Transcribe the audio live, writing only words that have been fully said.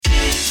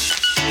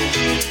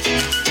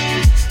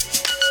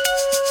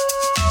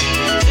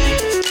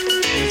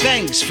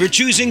Thanks for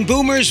choosing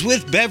Boomers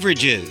with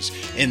Beverages.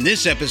 In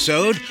this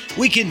episode,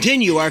 we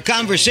continue our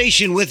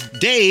conversation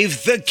with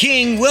Dave the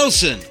King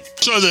Wilson.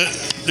 So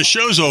the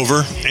show's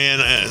over,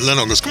 and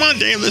Leno goes, "Come on,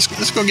 Dave,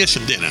 let's go get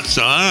some dinner."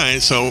 So, all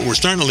right, so we're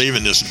starting to leave,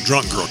 and this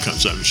drunk girl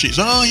comes up, and she's,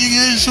 "Oh, you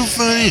guys are so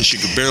funny." And she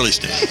could barely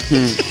stand.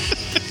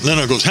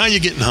 Leno goes, "How you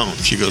getting home?"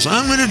 She goes,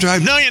 "I'm going to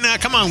drive." "No, you're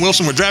not. Come on,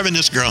 Wilson, we're driving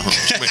this girl home."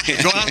 So we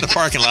go out in the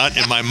parking lot,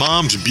 and my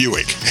mom's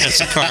Buick. That's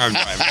the car I'm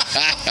driving.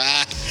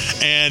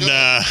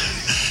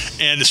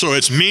 And so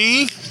it's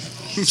me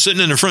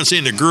sitting in the front seat,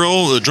 and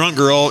the drunk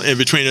girl in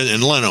between it,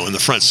 and Leno in the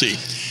front seat.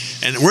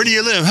 And "Where do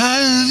you live?"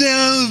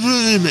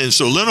 And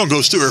so Leno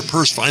goes through her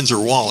purse, finds her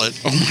wallet.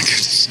 Oh, my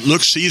goodness.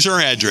 Sees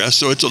her address.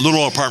 So it's a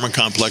little apartment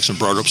complex in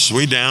Broad Oak. So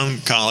we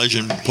down College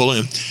and pull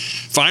in.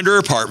 Find her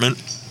apartment.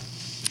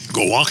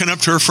 Go walking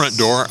up to her front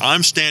door.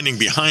 I'm standing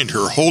behind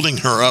her, holding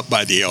her up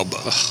by the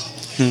elbow.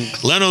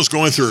 Leno's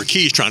going through her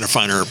keys, trying to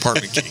find her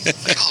apartment key.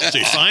 So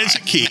he finds a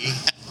key,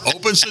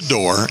 opens the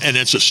door, and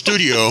it's a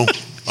studio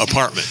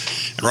apartment.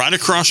 And right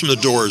across from the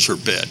door is her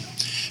bed.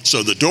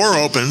 So the door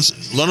opens,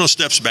 Leno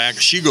steps back,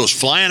 she goes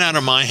flying out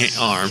of my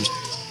arms,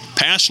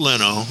 past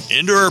Leno,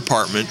 into her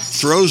apartment,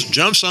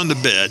 jumps on the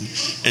bed,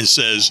 and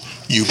says,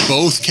 "You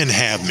both can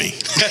have me."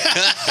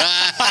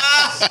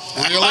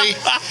 Really?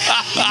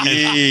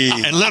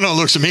 And Leno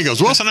looks at me and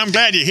goes, "Wilson, I'm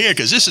glad you're here,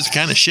 because this is the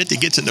kind of shit that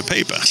gets in the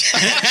paper."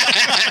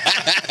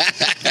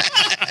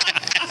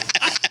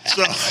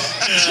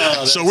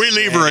 So we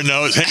leave her a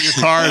note. "Hey, your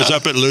car is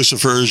up at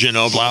Lucifer's,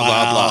 blah, blah,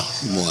 blah."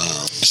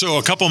 Wow. So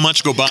a couple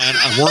months go by, and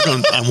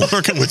I'm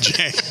working with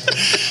Jay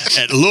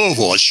at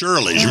Louisville at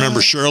Shirley's. You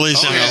remember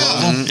Shirley's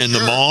in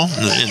the mall,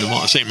 in the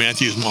mall, St.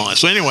 Matthew's Mall.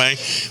 So anyway,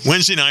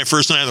 Wednesday night,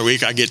 first night of the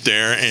week, I get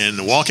there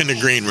and walk in the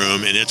green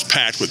room, and it's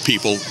packed with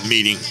people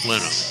meeting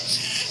Leno.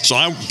 So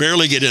I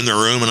barely get in the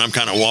room, and I'm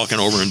kind of walking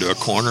over into a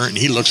corner, and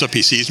he looks up,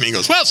 he sees me, and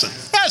goes, Wilson,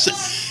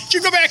 did you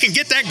go back and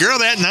get that girl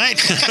that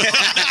night?" No,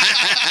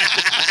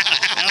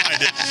 I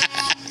didn't.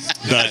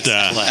 But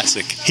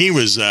classic. He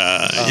was,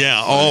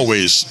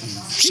 always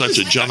such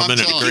a gentleman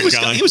and a great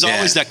guy. He was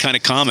always that kind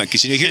of comic.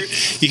 Because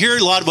you hear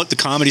a lot about the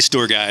Comedy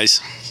Store guys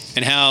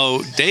and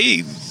how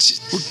they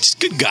were just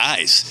good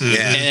guys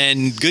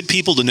and good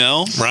people to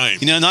know.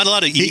 Right. Not a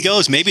lot of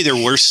egos. Maybe there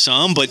were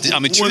some, but I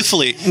mean,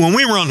 truthfully, when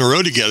we were on the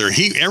road together,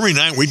 every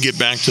night we'd get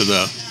back to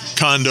the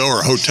condo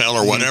or hotel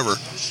or whatever,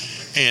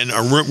 and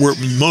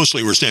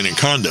we're staying in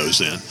condos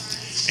then.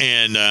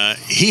 And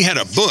he had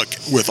a book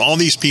with all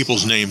these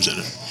people's names in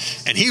it.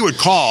 And he would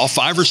call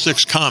 5 or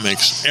 6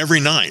 comics every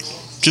night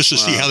just to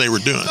see how they were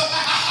doing.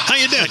 "How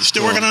you doing? You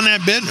still working on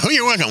that bid? Who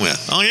you working with?"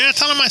 "Oh, yeah,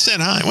 tell him I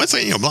said hi. What's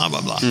that? Blah,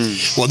 blah, blah."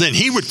 Well, then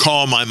he would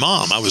call my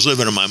mom. I was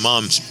living in my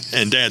mom's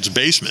and dad's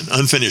basement,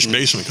 unfinished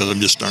basement, because I'm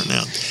just starting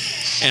out.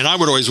 And I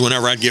would always,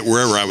 whenever I'd get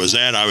wherever I was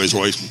at, I was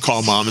always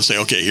call mom and say,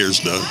 "Okay, here's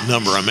the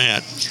number I'm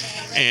at."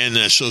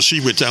 And so she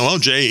would tell, "Oh,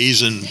 Jay,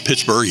 he's in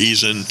Pittsburgh,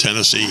 he's in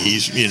Tennessee,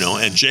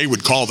 and Jay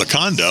would call the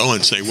condo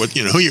and say,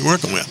 who you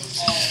working with?"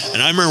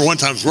 And I remember one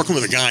time I was working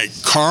with a guy,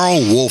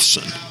 Carl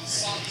Wolfson.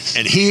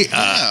 And he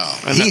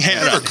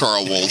had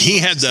Carl Wolfson. He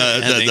had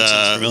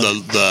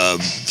the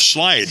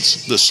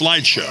slides, the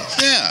slideshow.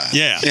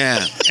 Yeah.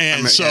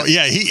 And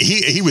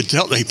he would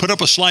he put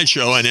up a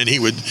slideshow, and then he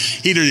would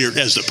either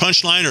as the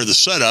punchline or the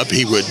setup,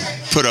 he would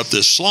put up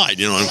this slide,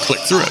 and click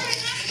through it.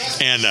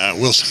 And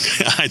Wilson,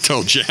 I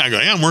told Jay, I go,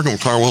 "Yeah, I'm working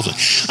with Carl Wilson."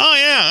 "Oh,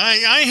 yeah,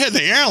 I had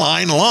the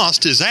airline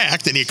lost his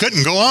act, and he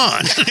couldn't go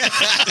on."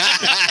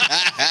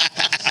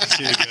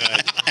 Too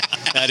good.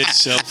 That is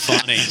so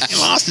funny. He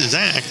lost his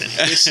act.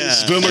 This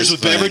is Boomers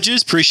with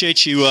Beverages.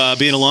 Appreciate you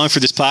being along for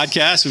this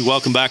podcast. We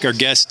welcome back our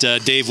guest,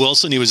 Dave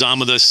Wilson. He was on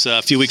with us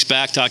a few weeks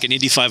back talking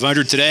Indy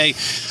 500 today,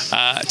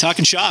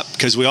 talking shop,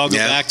 because we all go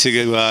back to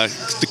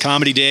the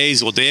comedy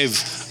days. Well, Dave,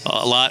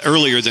 a lot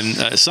earlier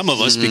than some of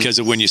us because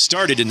of when you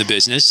started in the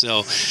business.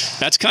 So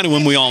that's kind of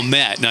when we all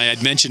met. And I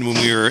had mentioned when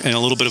we were in a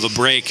little bit of a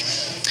break,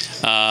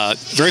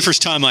 very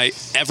first time I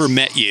ever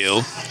met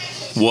you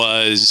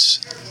was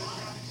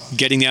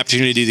getting the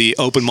opportunity to do the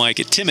open mic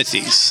at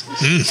Timothy's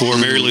for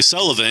Mary Lou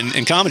Sullivan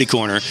and Comedy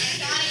Corner,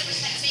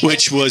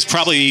 which was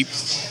probably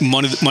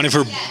one of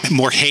her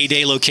more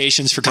heyday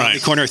locations for Comedy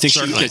Corner. I think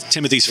she was at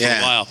Timothy's for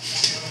a while.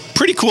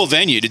 Pretty cool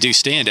venue to do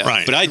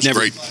stand-up, but I'd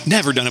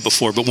never done it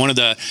before. But one of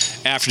the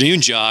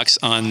afternoon jocks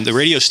on the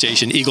radio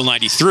station, Eagle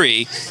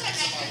 93,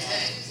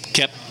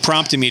 kept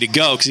prompting me to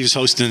go because he was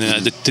hosting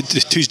the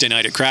Tuesday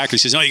night at Cracker. He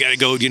says, "Oh, you got to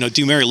go,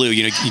 do Mary Lou,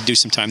 you do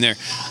some time there."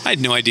 I had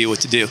no idea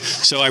what to do.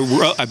 So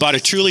I bought a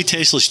truly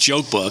tasteless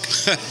joke book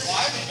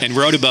and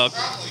wrote about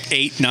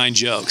 8-9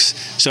 jokes.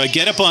 So I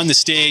get up on the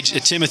stage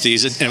at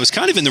Timothy's, and it was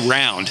kind of in the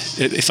round,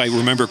 if I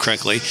remember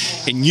correctly,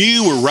 and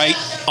you were right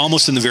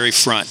almost in the very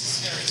front.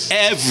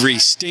 Every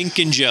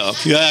stinking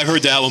joke. Yeah, I've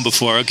heard that one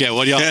before. Okay,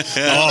 what do y'all?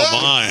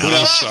 Oh, my.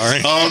 I'm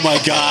sorry. Oh, my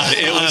God.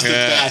 It was the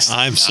best.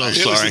 I'm so sorry.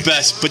 It was the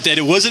best. But then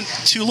it wasn't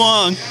too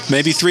long,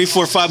 maybe 3,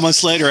 4, 5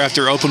 months later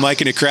after open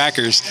mic at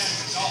Crackers,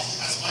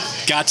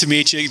 got to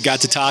meet you,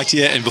 got to talk to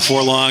you, and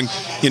before long,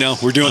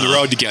 we're doing the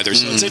road together.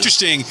 So it's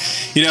interesting,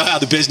 how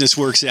the business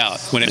works out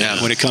when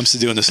it comes to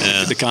doing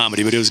the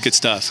comedy. But it was good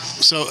stuff.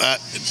 So,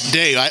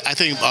 Dave, I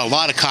think a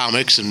lot of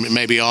comics, and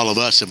maybe all of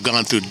us, have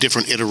gone through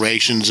different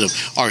iterations of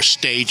our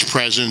stage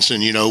presence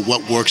and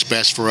what works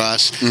best for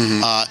us.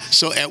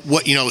 So,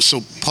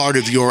 so part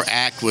of your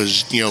act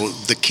was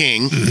the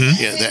King,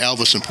 the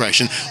Elvis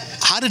impression.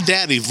 How did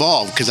that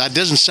evolve? Because that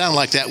doesn't sound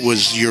like that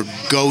was your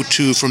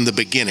go-to from the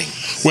beginning.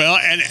 Well,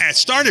 and it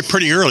started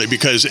pretty early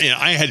because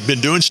I had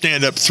been doing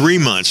stand-up 3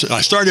 months.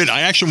 I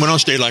actually went on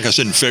stage, like I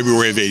said, in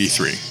February of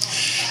 '83.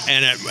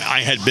 And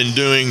I had been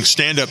doing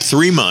stand-up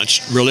 3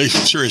 months, really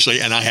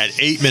seriously, and I had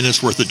 8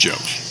 minutes worth of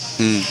jokes.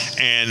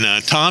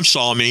 And Tom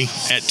saw me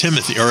at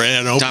Timothy, or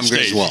at an open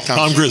stage.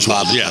 Tom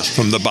Griswold, yes,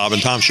 from the Bob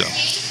and Tom Show.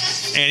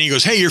 And he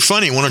goes, "Hey, you're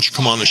funny. Why don't you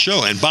come on the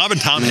show?" And Bob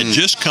and Tom had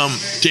just come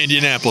to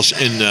Indianapolis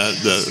in the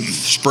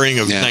spring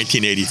of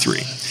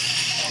 1983.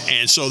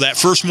 And so that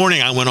first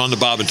morning, I went on the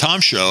Bob and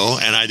Tom Show,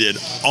 and I did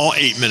all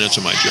 8 minutes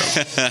of my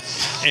joke.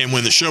 And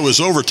when the show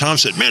was over, Tom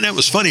said, "Man, that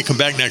was funny. Come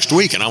back next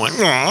week." And I went,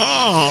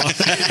 "Oh."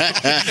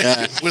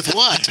 With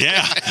what?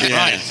 Yeah,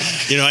 right.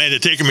 It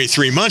had taken me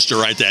 3 months to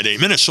write that 8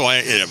 minutes, so I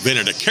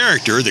invented a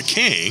character, the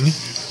King,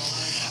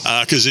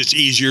 because it's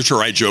easier to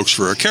write jokes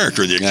for a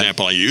character. The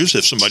example I used,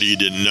 if somebody you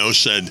didn't know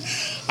said,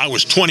 "I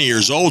was 20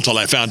 years old till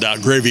I found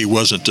out gravy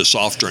wasn't a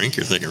soft drink,"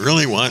 you're thinking,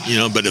 "Really, what?"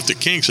 But if the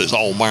King says,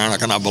 "Oh, man, I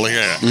cannot believe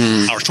it.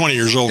 I was 20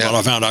 years old till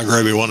I found out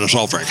gravy wasn't a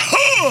soft drink."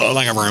 Oh,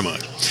 thank you very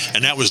much.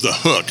 And that was the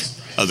hook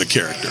of the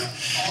character.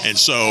 And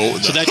so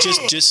that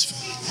just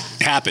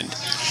happened.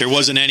 There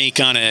wasn't any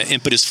kind of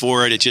impetus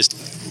for it. It just...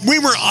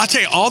 I'll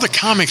tell you, all the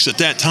comics at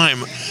that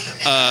time,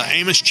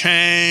 Amos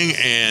Chang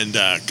and,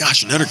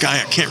 another guy,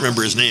 I can't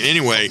remember his name.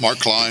 Anyway. Mark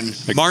Klein.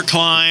 And Bob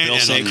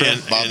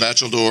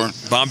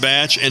Batcheldor. Bob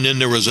Batch. And then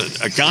there was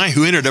a guy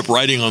who ended up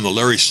writing on the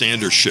Larry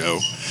Sanders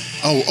Show.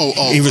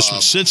 Oh. He was from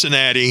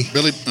Cincinnati.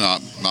 Billy,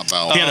 not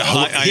Val. He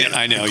had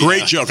I know.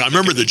 Great joke. I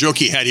remember the joke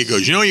he had. He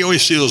goes, you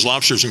always see those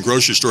lobsters in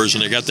grocery stores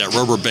and they got that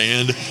rubber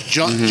band.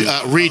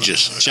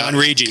 Regis. John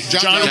Regi.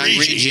 John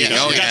Regi.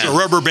 Got the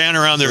rubber band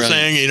around their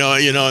thing.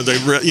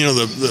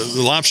 The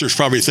lobster's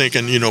probably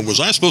thinking,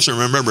 was I supposed to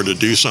remember to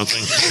do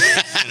something?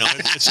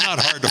 It's not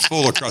hard to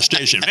fool a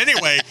crustacean.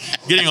 Anyway,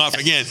 getting off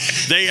again,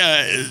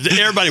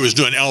 everybody was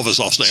doing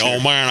Elvis off stage. Oh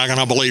man, I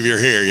cannot believe you're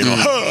here.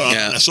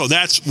 So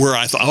that's where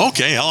I thought,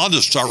 okay, I'll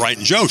just start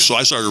writing jokes. So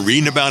I started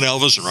reading about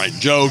Elvis and writing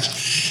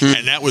jokes,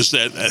 and that was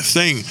that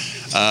thing.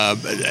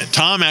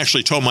 Tom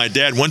actually told my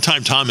dad one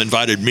time. Tom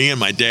invited me and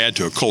my dad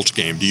to a Colts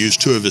game to use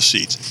 2 of his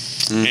seats.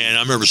 And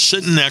I remember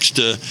sitting next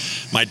to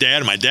my dad,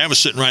 and my dad was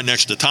sitting right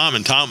next to Tom.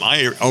 And Tom, I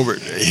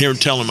hear him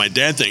telling my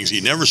dad things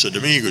he never said to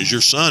me. He goes,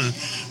 "Your son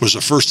was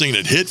the first thing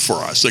that hit for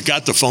us, that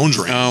got the phones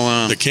ringing." Oh,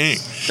 wow. The King.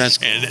 That's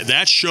cool. And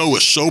that show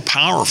was so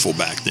powerful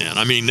back then.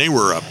 I mean, they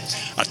were a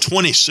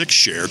 26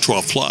 share,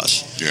 12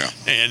 plus. Yeah.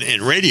 And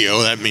in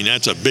radio,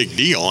 that's a big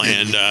deal.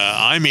 And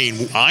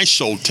I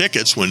sold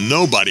tickets when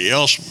nobody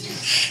else.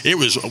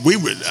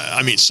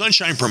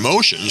 Sunshine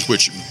Promotions,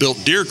 which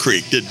built Deer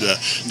Creek, did the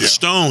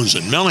Stones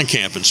and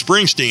Mellencamp and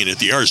Springsteen at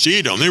the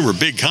RCA Dome. They were a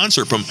big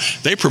concert.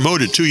 They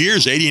promoted 2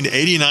 years,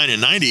 89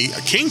 and 90,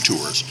 King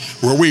tours,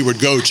 where we would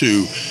go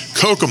to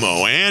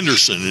Kokomo,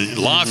 Anderson,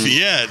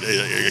 Lafayette,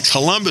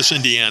 Columbus,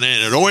 Indiana,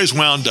 and it always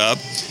wound up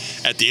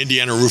at the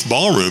Indiana Roof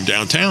Ballroom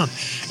downtown.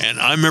 And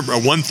I remember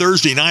one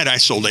Thursday night I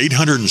sold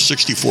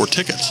 864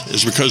 tickets.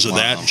 It's because of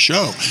that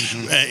show.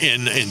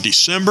 In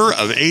December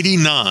of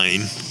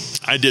 '89,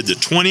 I did the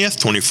 20th,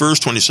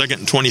 21st, 22nd,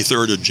 and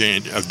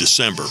 23rd of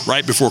December,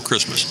 right before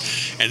Christmas.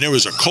 And there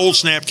was a cold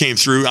snap came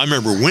through. I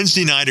remember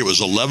Wednesday night it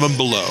was 11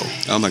 below.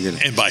 Oh, my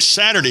goodness. And by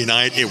Saturday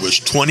night it was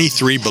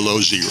 23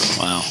 below zero.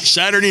 Wow.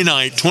 Saturday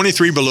night,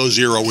 23 below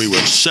zero. We were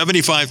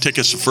 75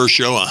 tickets the first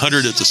show,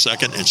 100 at the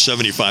second, and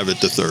 75 at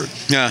the third.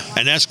 Yeah.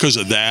 And that's because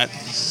of that,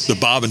 the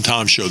Bob and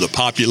Tom Show, the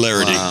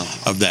popularity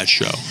of that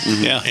show.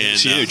 Mm-hmm. Yeah, and,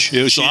 it's huge.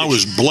 It was so huge. I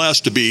was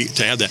blessed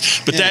to have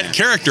that. But that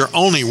character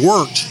only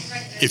worked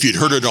if you'd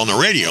heard it on the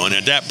radio, and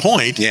at that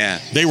point,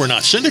 they were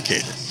not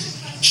syndicated.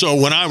 So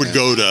when I would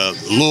go to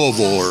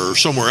Louisville or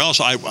somewhere else,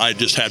 I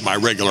just had my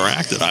regular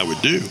act that I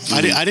would do. I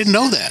didn't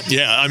know that.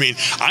 Yeah,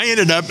 I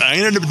ended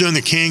up doing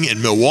the King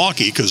in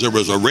Milwaukee because there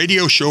was a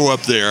radio show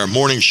up there, a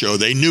morning show.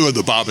 They knew of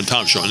the Bob and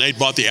Tom Show, and they'd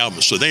bought the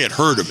album, so they had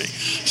heard of me.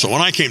 So when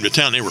I came to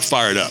town, they were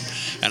fired up.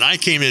 And I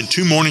came in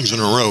 2 mornings in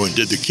a row and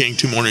did the King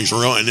 2 mornings in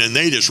a row, and then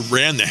they just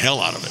ran the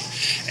hell out of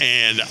it.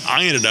 And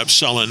I ended up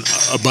selling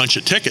a bunch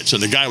of tickets,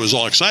 and the guy was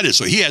all excited.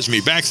 So he has me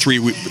back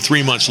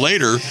 3 months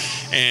later,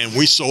 and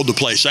we sold the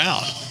place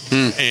out.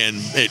 And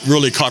it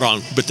really caught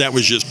on. But that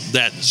was just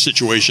that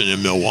situation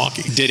in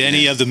Milwaukee. Did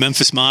any of the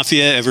Memphis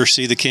Mafia ever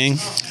see the King?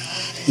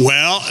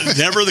 Well,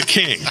 never the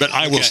King, but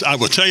I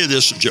will tell you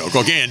this joke,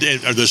 okay, and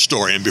this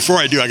story. And before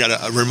I do, I got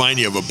to remind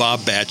you of a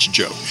Bob Batch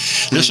joke.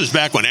 This is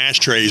back when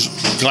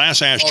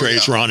glass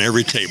ashtrays were on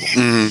every table.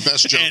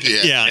 Best joke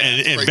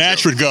and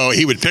Batch would go,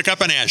 he would pick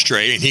up an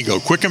ashtray, and he'd go,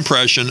 quick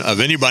impression of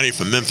anybody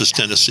from Memphis,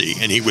 Tennessee,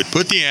 and he would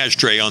put the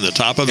ashtray on the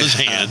top of his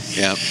hand,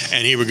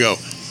 and he would go,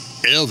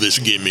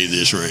 Elvis, give me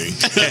this ring.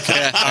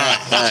 All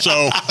right.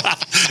 So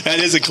that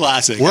is a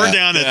classic. We're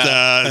down at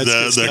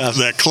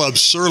that club,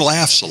 Sir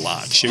Laughs a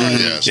Lot. Sure.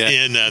 Yes.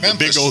 In the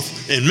big old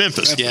in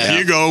Memphis. Yeah.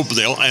 You go.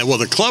 Well,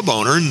 the club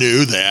owner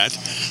knew that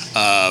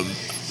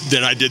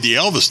I did the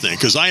Elvis thing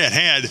because I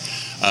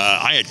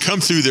had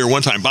come through there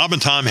one time. Bob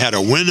and Tom had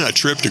to win a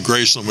trip to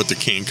Graceland with the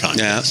King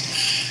contest,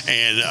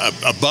 and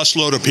a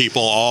busload of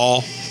people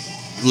all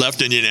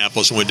left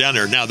Indianapolis and went down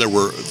there. Now, there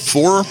were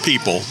 4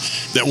 people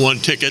that won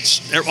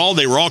tickets. They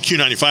were all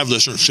Q95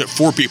 listeners, except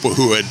 4 people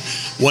who had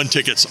won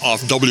tickets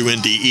off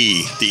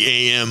WNDE, the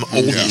AM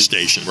oldie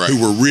station, who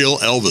were real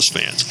Elvis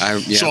fans.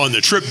 So on the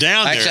trip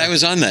down there... Actually, I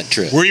was on that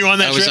trip. Were you on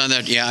that trip? I was on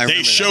that, yeah.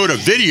 They showed a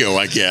video,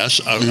 I guess,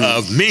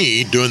 of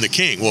me doing the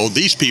King. Well,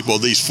 these people,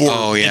 these 4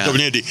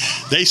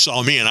 WNDE, they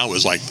saw me and I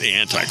was like the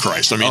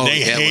Antichrist. I mean,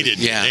 they hated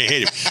me. They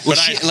hated me. Well,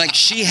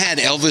 she had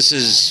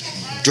Elvis's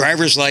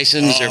driver's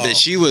license, or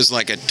she was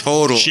like a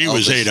total. She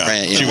was Elvis ate up.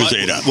 fan, She was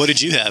ate up. What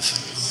did you have?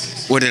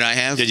 What did I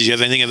have? Did you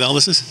have anything of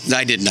Elvis's?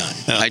 I did not.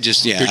 I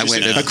just You're I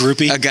went a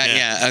groupie. A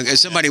guy,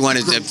 somebody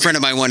wanted. A friend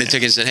of mine wanted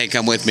tickets. Said, "Hey,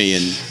 come with me."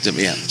 And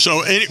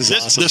So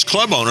this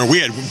club owner, we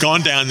had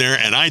gone down there,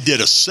 and I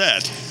did a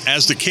set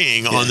as the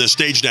King on the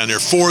stage down there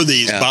for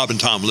these Bob and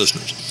Tom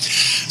listeners.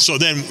 So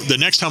then the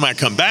next time I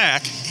come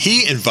back,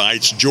 he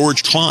invites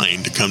George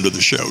Klein to come to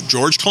the show.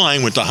 George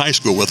Klein went to high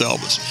school with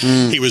Elvis.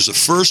 He was the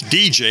first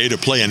DJ to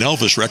play an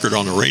Elvis record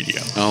on the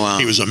radio. Oh, wow.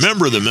 He was a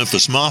member of the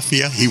Memphis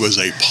Mafia. He was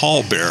a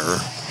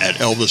pallbearer at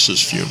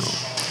Elvis's funeral.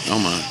 Oh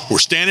my! We're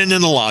standing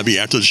in the lobby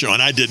after the show,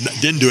 and I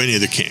didn't do any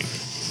of the King.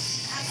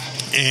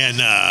 And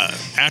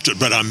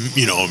but I'm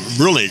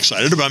really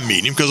excited about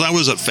meeting him because I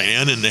was a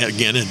fan and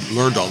again had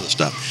learned all this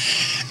stuff.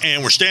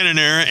 And we're standing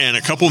there, and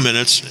a couple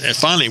minutes, and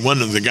finally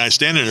one of the guys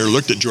standing there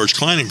looked at George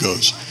Klein and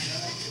goes,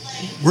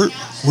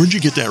 "Where'd you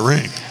get that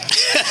ring?"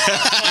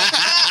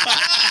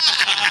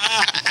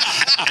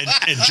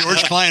 And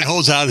George Klein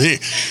holds out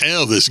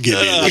Elvis, give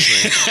me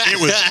this ring. It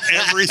was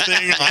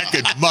everything I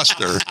could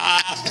muster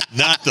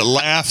not to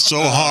laugh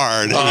so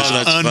hard. It was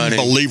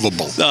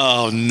unbelievable. Funny.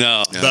 Oh,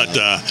 no. But,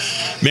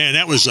 man,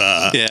 that was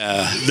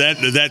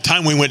that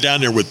time we went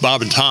down there with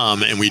Bob and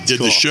Tom and we did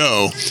the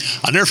show.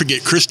 I'll never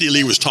forget, Christy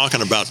Lee was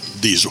talking about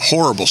these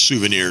horrible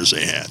souvenirs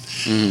they had.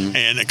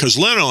 And because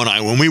Leno and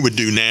I, when we would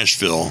do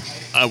Nashville,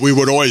 we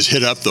would always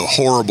hit up the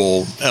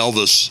horrible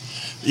Elvis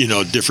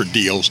different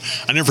deals.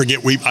 I never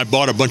forget, I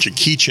bought a bunch of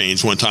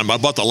keychains one time. I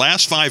bought the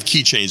last 5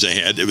 keychains I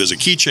had. It was a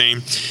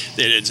keychain,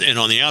 and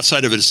on the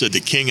outside of it, it said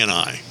The King and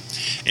I.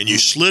 And you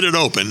slid it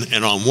open,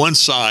 and on one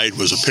side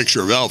was a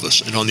picture of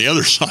Elvis, and on the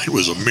other side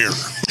was a mirror.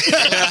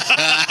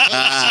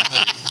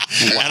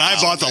 And I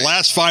bought the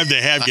last 5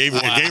 they had, gave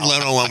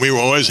Leno one. We would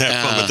always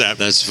have fun with that.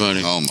 That's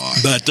funny. Oh, my.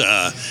 But,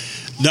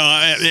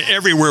 no,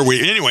 everywhere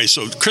anyway,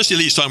 so Christy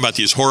Lee's talking about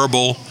these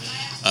horrible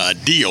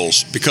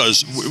deals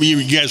because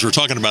you guys were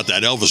talking about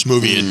that Elvis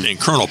movie and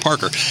Colonel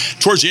Parker.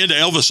 Towards the end of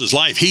Elvis's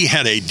life, he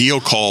had a deal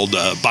called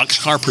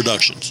Boxcar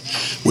Productions,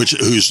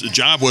 whose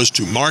job was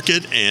to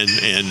market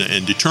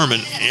and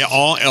determine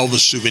all Elvis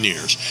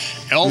souvenirs.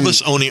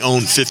 Elvis only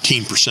owned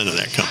 15% of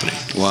that company.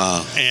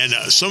 Wow. And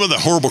some of the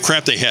horrible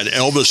crap they had,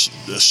 Elvis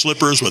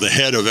slippers with a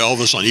head of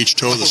Elvis on each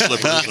toe of the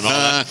slippers and all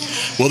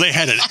that. Well, they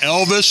had an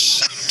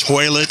Elvis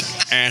toilet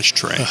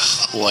ashtray.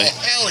 Boy.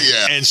 Hell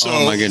yeah. And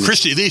so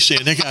Christy Lee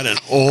saying they got an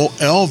old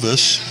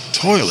Elvis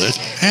toilet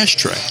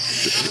ashtray.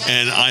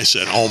 And I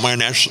said, oh,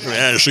 man,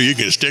 so you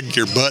can stick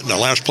your butt in the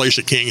last place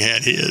the King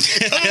had his.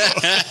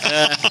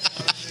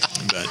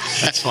 But,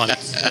 that's funny.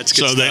 That's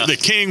good so stuff. the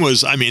King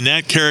was,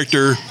 that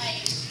character...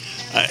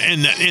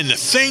 and the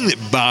thing that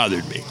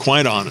bothered me,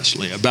 quite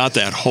honestly, about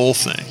that whole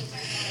thing,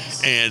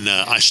 and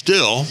I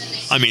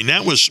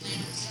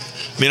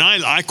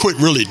quit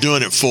really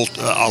doing it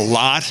a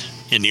lot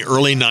in the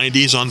early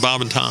 90s on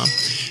Bob and Tom,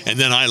 and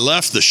then I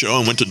left the show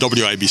and went to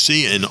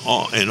WIBC in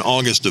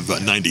August of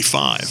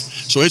 95.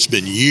 So it's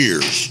been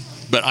years,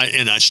 but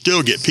I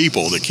still get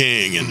people, the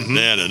King and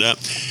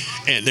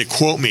and they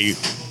quote me,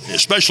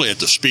 especially at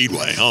the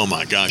Speedway. Oh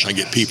my gosh, I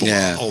get people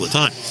all the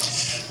time,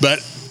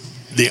 but.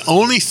 The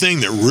only thing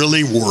that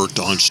really worked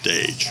on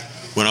stage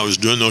when I was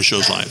doing those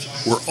shows live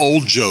were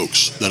old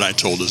jokes that I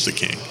told as the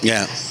King.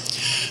 Yeah.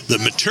 The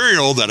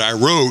material that I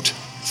wrote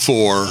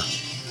for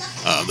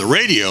the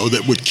radio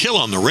that would kill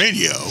on the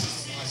radio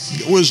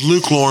was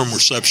lukewarm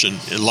reception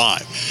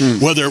live.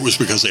 Whether it was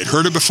because they'd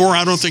heard it before,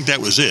 I don't think that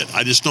was it.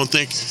 I just don't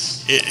think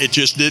it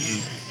just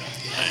didn't.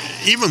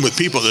 Even with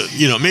people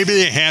that, maybe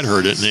they had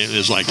heard it, and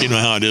it's like,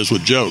 how it is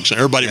with jokes.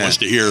 Everybody wants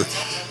to hear,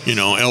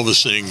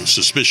 Elvis sing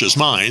Suspicious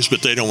Minds,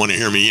 but they don't want to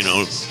hear me,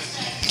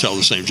 tell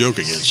the same joke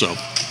again. So,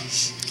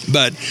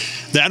 but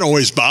that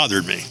always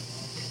bothered me,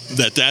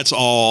 that's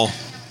all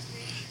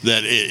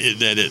that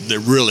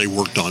really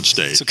worked on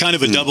stage. So kind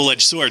of a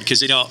double-edged sword,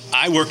 because,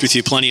 I worked with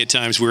you plenty of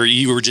times where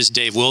you were just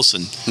Dave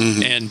Wilson,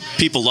 and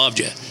people loved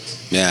you.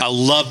 Yeah. I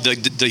love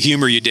the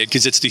humor you did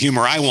because it's the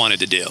humor I wanted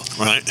to do.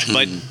 Right.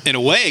 But in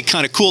a way,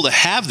 kind of cool to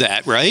have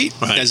that, right?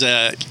 As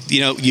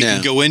you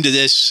can go into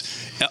this,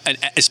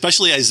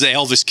 especially as the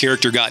Elvis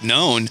character got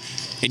known,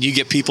 and you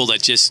get people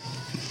that just,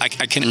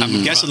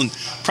 I'm guessing,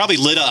 probably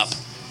lit up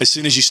as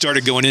soon as you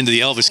started going into the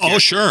Elvis character. Oh,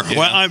 sure. Yeah.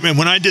 Well,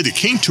 when I did the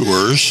King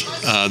tours,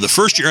 the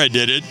first year I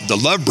did it, the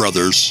Love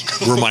Brothers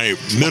were my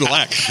middle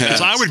act.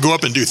 So I would go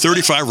up and do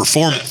 35 or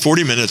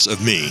 40 minutes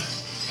of me.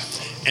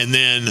 And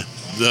then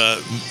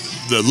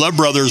the Love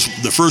Brothers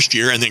the first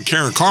year, and then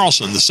Karen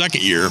Carlson the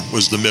second year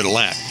was the middle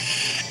act.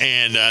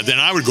 And then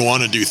I would go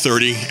on and do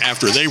 30.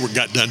 After they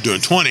got done doing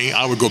 20,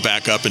 I would go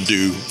back up and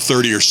do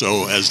 30 or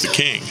so as the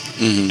King.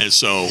 And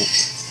so,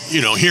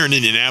 here in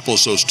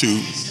Indianapolis, those two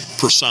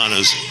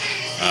personas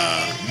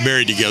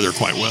married together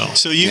quite well.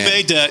 So you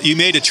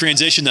made a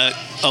transition that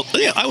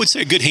I would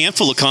say a good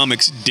handful of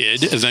comics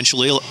did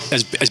eventually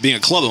as being a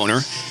club owner.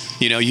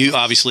 You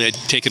obviously had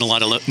taken a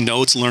lot of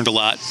notes, learned a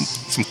lot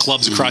from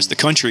clubs across the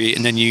country,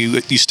 and then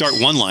you start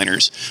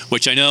one-liners,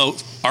 which I know,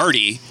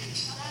 Artie,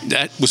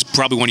 that was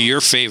probably one of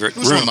your favorite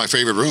rooms. One of my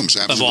favorite rooms,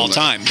 absolutely. Of all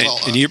time. Well,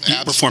 and you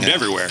performed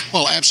everywhere.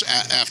 Well,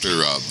 after,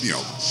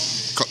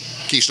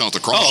 Keystone at the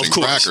Crossing,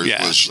 Crackers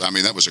was,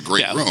 that was a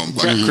great room.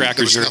 But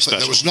Crackers very special.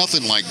 There was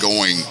nothing like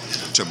going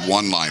to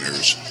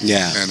one-liners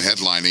and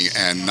headlining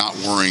and not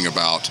worrying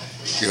about,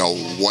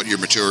 what your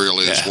material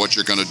is, what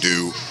you're going to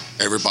do.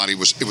 It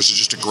was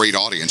just a great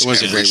audience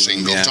every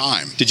single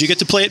time. Did you get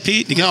to play it,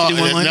 Pete?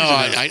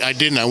 I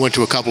didn't. I went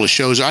to a couple of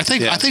shows. I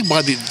think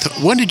by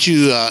when did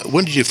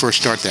you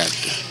first start that?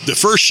 The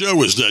first show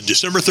was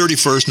December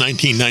 31st,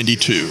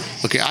 1992.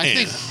 Okay, I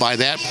think by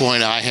that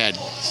point I had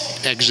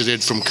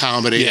exited from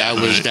comedy. I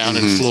was down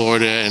in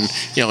Florida, and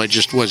it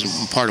just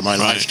wasn't part of my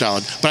lifestyle.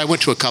 But I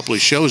went to a couple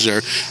of shows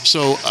there.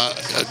 So,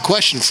 a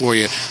question for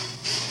you.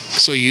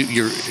 So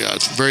you're a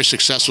very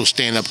successful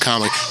stand-up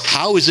comic.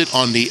 How is it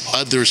on the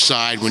other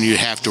side when you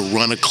have to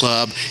run a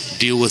club,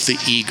 deal with the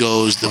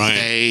egos, the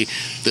pay,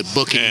 the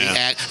booking, the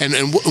act,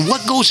 and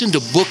what goes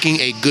into booking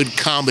a good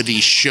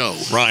comedy show?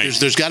 Right.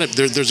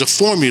 There's a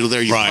formula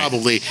there you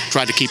probably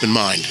try to keep in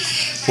mind.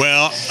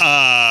 Well,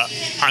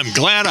 I'm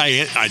glad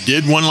I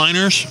did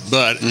one-liners,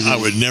 but I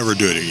would never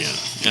do it again.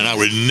 And I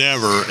would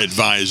never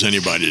advise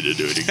anybody to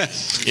do it again.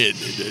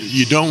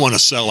 You don't want to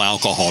sell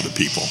alcohol to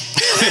people.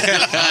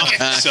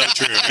 So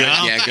true.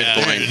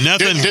 Good point.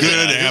 Nothing good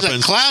happens. Does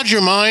it cloud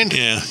your mind?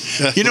 Yeah.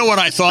 You know what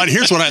I thought?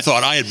 Here's what I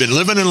thought. I had been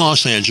living in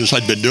Los Angeles.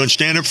 I'd been doing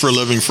stand-up for a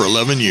living for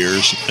 11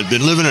 years. I'd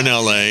been living in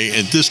L.A.,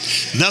 and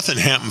nothing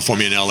happened for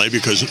me in L.A.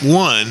 because,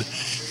 one,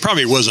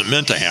 probably wasn't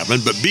meant to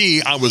happen, but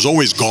B, I was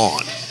always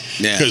gone.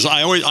 Because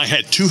I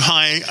had too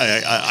high,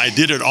 I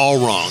did it all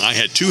wrong. I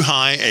had too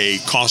high a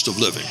cost of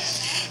living.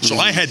 So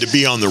I had to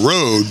be on the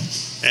road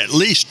at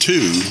least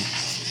 2,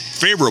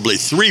 favorably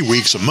 3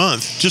 weeks a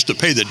month just to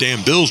pay the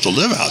damn bills to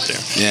live out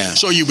there. Yeah.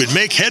 So you would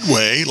make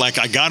headway, like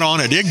I got on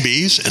at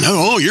Igby's, and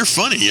you're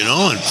funny,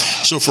 And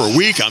so for a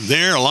week I'm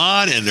there a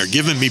lot, and they're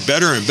giving me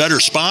better and better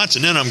spots,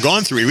 and then I'm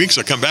gone 3 weeks.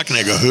 I come back and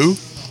I go, who?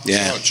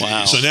 Yeah.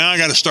 Wow. So now I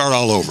got to start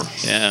all over.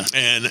 Yeah.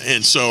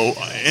 And so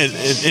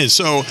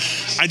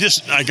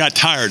I got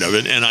tired of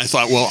it, and I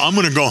thought, well, I'm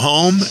going to go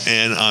home,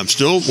 and I'm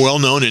still well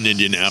known in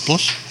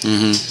Indianapolis,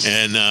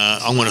 and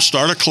I'm going to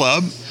start a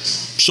club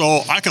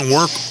so I can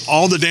work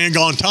all the dang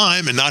gone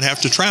time and not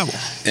have to travel.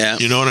 Yeah.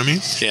 You know what I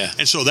mean? Yeah.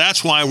 And so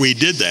that's why we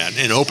did that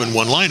and opened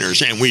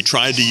one-liners, and we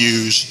tried to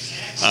use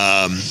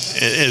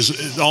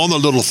as all the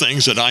little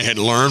things that I had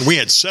learned. We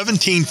had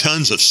 17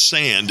 tons of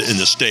sand in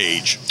the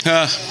stage.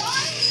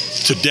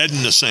 To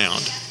deaden the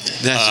sound.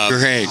 That's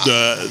great.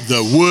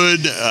 The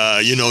wood,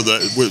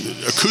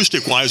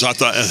 acoustic wise, I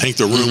think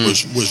the room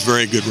was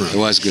very good room. It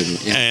was good.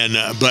 Yeah.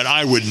 And but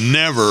I would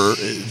never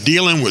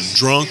dealing with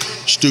drunk,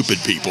 stupid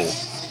people.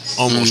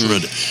 Almost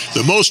horrendous.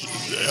 The most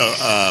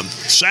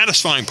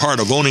satisfying part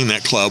of owning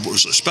that club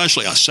was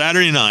especially a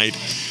Saturday night,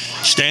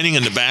 standing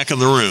in the back of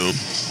the room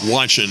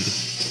watching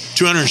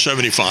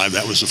 275,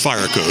 that was the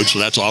fire code, so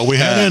that's all we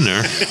had in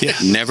there.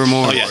 Never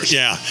more.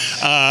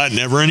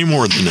 Never any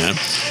more than that.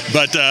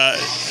 But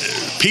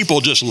people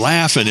just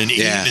laughing and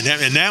eating,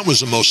 and that was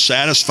the most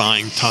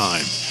satisfying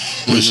time,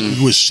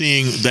 was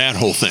seeing that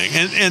whole thing.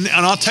 And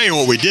I'll tell you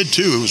what we did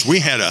too, was we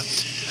had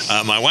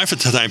my wife at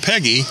the time,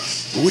 Peggy,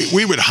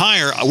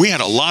 we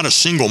had a lot of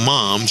single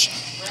moms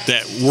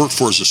that worked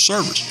for us as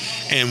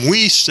servers, and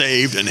we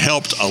saved and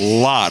helped a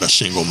lot of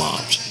single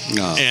moms.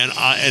 Oh. And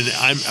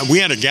we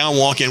had a gal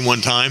walk in one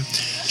time.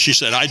 She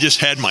said, I just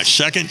had my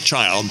second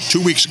child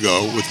 2 weeks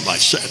ago with my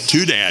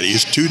 2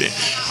 daddies.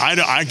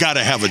 I got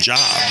to have a job.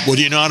 Well,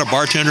 do you know how to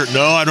bartender?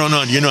 No, I don't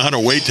know. Do you know how to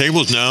wait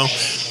tables? No.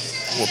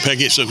 Well,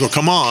 Peggy said, well,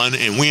 come on.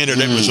 And we ended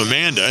up, it was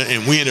Amanda,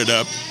 and we ended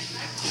up,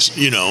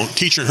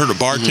 teaching her to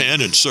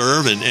bartend and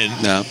serve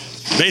and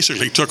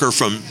basically took her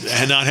from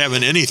not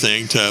having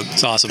anything to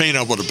being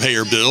able to pay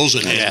her bills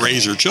and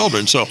raise her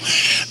children. So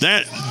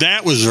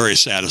that was very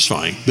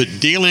satisfying. But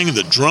dealing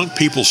the drunk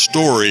people's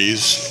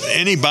stories,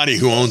 anybody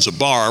who owns a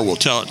bar will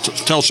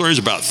tell stories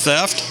about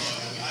theft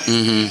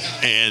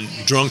and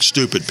drunk,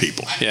 stupid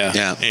people.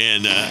 Yeah.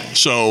 And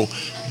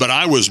but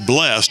I was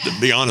blessed, to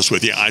be honest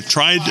with you.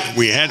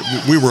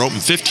 We were open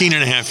 15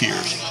 and a half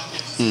years.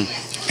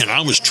 And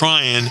I was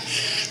trying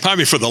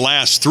probably for the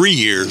last 3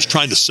 years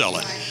trying to sell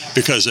it,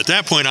 because at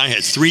that point I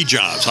had 3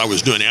 jobs. I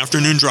was doing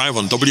afternoon drive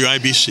on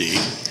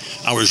WIBC.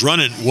 I was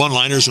running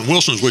one-liners in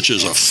Wilson's, which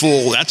is that's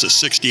a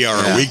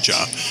 60-hour-a-week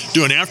job.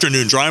 Doing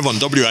afternoon drive on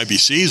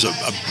WIBC is a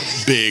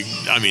big,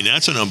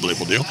 that's an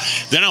unbelievable deal.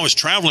 Then I was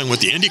traveling with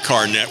the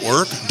IndyCar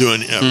network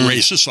doing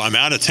races, so I'm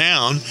out of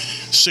town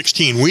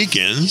 16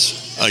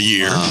 weekends a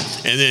year.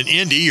 And then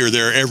Indy, you're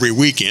there every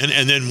weekend.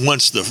 And then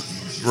once the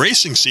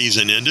racing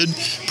season ended,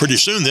 pretty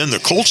soon then the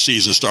Colts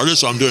season started,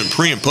 so I'm doing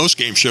pre- and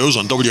post-game shows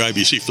on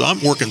WIBC. So I'm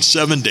working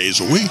 7 days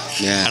a week.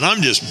 Yeah. And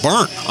I'm just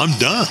burnt. I'm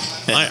done.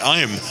 Yeah.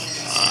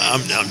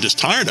 I'm just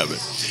tired of it.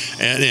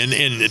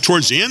 And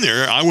towards the end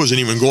there, I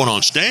wasn't even going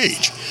on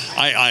stage.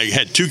 I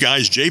had 2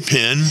 guys, Jay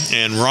Penn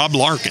and Rob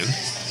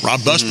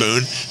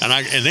Busboon,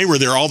 and they were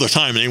there all the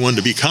time, and they wanted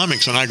to be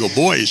comics. And I go,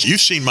 boys, you've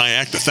seen my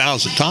act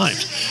 1,000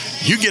 times.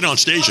 You get on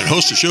stage and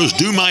host the shows,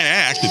 do my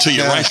act until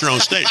you write your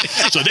own stage.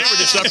 So they were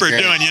just up there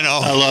doing,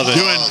 I love it.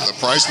 The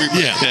price we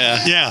pay.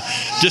 Yeah,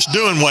 just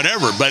doing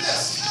whatever.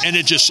 And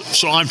it just,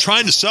 so I'm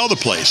trying to sell the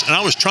place. And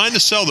I was trying to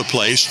sell the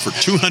place for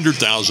 $200,000.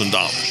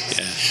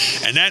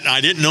 Yeah. And that,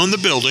 I didn't own the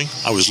building.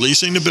 I was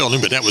leasing the building,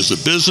 but that was the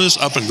business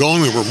up and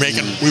going. We were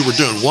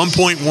doing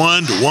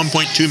 $1.1 to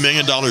 $1.2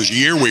 million a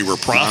year. We were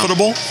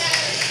profitable.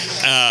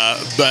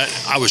 But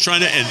I was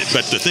trying to,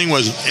 but the thing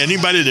was,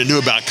 anybody that knew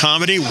about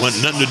comedy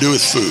wanted nothing to do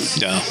with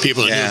food. No.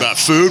 People that knew about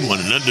food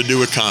wanted nothing to do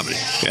with comedy.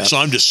 Yeah. So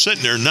I'm just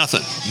sitting there,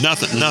 nothing.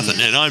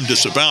 And I'm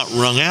just about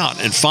wrung out.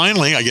 And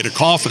finally, I get a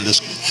call from this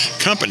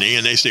company,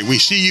 and they say, we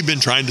see you've been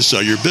trying to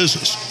sell your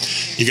business.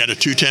 You got a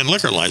 210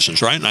 liquor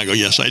license, right? And I go,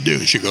 yes, I do.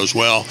 And she goes,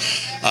 well,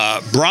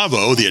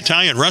 Bravo, the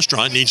Italian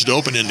restaurant, needs to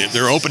open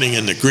they're opening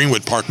in the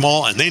Greenwood Park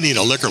Mall, and they need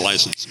a liquor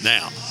license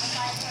now.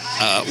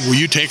 Will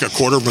you take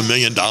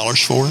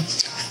 $250,000 for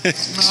it?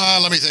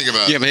 Let me think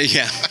about it.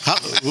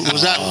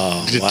 Was that?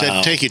 Did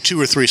it take you 2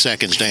 or 3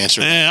 seconds to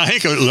answer? I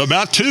think it was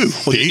about 2.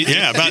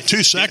 About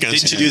 2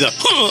 seconds. Did you do the?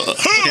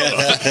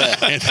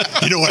 And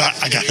you know what?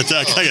 I got to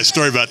tell you a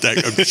story about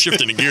that. I'm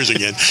shifting the gears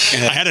again.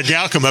 I had a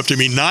gal come up to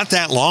me not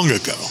that long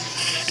ago,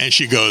 and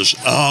she goes,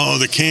 "Oh,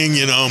 the King.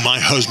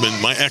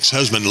 My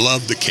ex-husband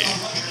loved the King,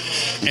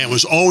 and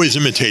was always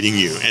imitating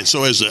you. And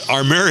so as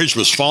our marriage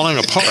was falling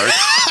apart."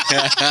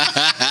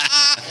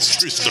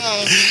 True story.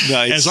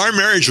 Nice. As our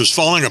marriage was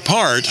falling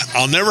apart,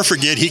 I'll never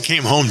forget, he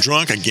came home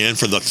drunk again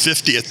for the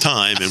 50th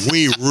time, and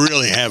we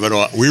really have it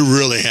out.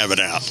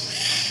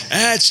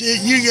 That's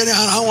it. You get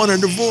out. I want a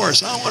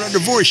divorce.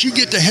 You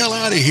get the hell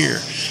out of here.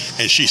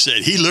 And she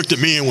said, he looked at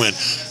me and went,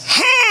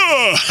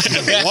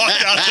 and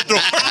walked out the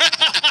door.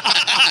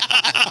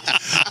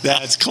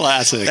 That's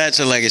classic. That's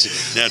a legacy.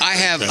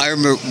 I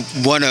remember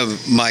one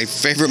of my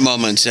favorite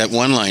moments at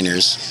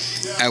One-Liners.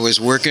 I was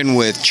working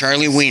with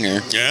Charlie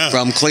Wiener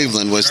from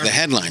Cleveland, was the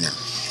headliner.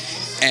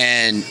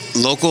 And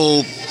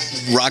local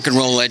rock and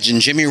roll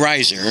legend Jimmy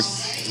Reiser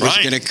was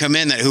going to come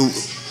in.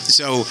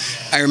 So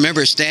I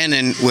remember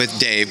standing with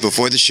Dave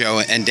before the show,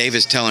 and Dave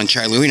is telling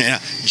Charlie Wiener,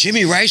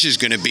 Jimmy Reiser's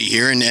going to be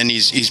here, and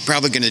he's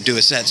probably going to do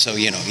a set. So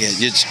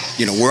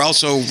we're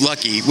also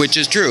lucky, which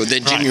is true,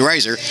 that Jimmy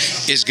Reiser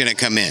is going to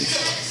come in.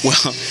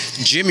 Well,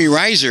 Jimmy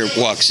Reiser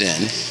walks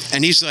in,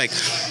 and he's like,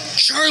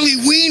 Charlie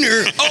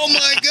Wiener! Oh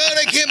my God,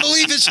 I can't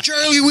believe it's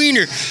Charlie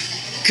Wiener!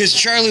 Because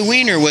Charlie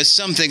Wiener was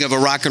something of a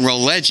rock and roll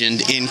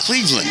legend in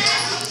Cleveland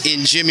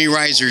in Jimmy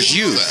Reiser's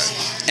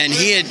youth. And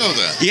he had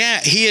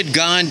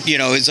gone,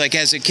 it's like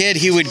as a kid,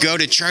 he would go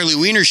to Charlie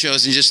Wiener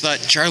shows and just thought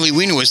Charlie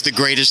Wiener was the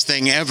greatest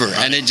thing ever.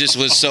 Right. And it just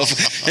was so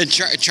and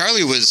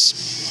Charlie was,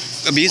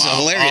 he's a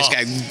hilarious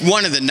guy.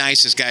 One of the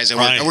nicest guys I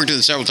worked. I worked with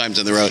him several times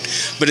on the road.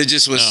 But it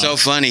just was so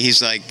funny.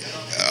 He's like,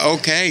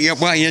 okay,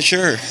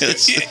 sure.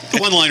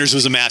 One-Liners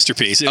was a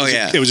masterpiece.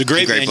 It was a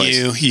great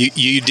venue.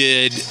 You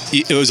did.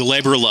 It was a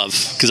labor of love,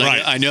 because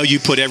I know you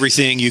put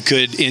everything you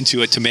could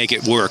into it to make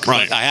it work.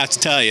 Right. But I have to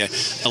tell you,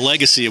 a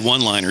legacy of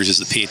One-Liners is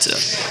the pizza.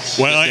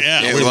 Well,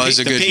 it was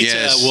a good. The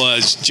pizza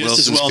was just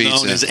Wilson's as well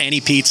known as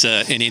any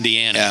pizza in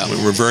Indiana. Yeah.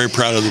 We were very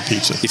proud of the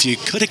pizza. If you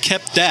could have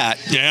kept that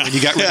when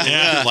you got rid of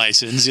the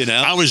license,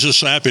 I was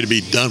just happy to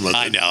be done with it.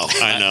 I know.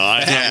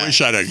 I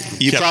wish I'd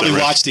have. You probably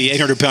watched the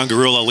 800-pound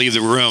gorilla leave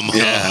the room.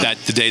 That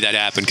the day that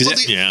happened,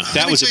 because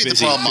that was a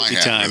busy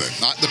time.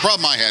 The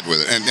problem I had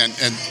with it,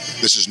 and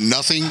this is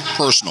nothing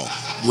personal.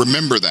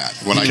 Remember that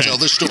when I tell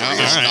this story,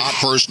 it's not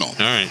personal. All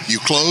right. You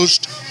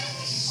closed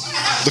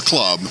the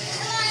club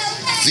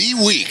the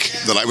week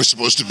that I was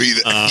supposed to be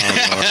there.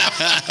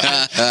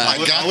 I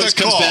got the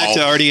call. Comes back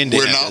to Artie and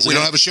Dan. We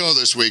don't have a show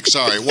this week.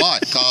 Sorry. Why?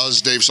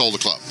 Because Dave sold the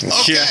club.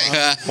 Okay.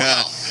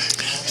 Well.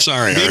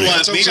 Sorry, Artie.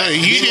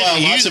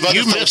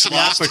 You missed an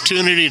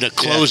opportunity to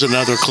close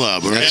another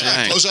club. Right? That's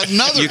right. Close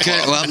another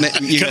club.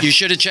 You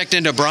should have checked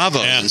into Bravo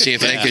and see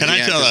if they could. Can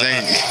I tell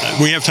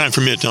we have time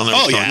for me to tell them?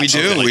 We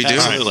do.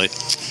 Absolutely.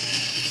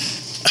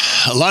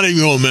 A lot of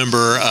you will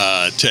remember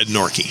Ted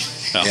Norkey.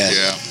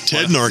 Yeah.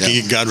 Ted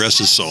Norkey, God rest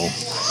his soul.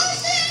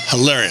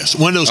 hilarious.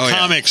 One of those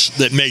comics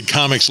that made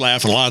comics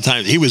laugh, and a lot of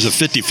times he was a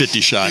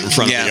 50-50 shot in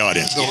front of the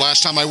audience. The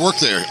last time I worked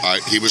there,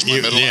 he was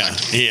my middle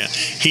act. Yeah,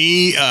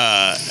 he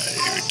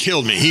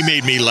killed me. He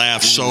made me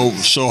laugh so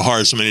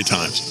hard so many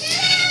times.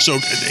 So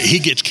he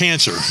gets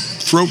cancer,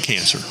 throat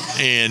cancer,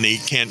 and he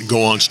can't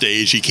go on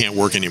stage. He can't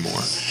work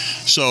anymore.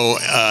 So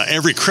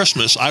every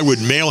Christmas, I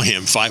would mail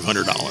him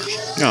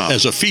 $500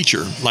 as a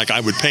feature. Like I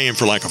would pay him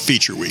for like a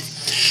feature week.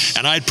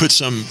 And I'd put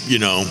some,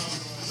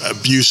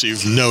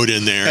 abusive note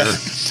in there.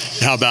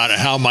 How about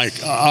how my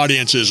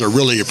audiences are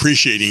really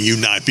appreciating you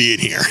not being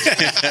here.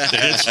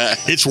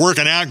 It's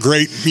working out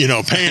great,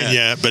 paying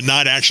you, but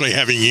not actually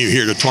having you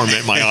here to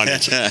torment my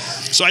audience.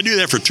 So I do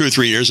that for 2 or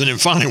 3 years, and then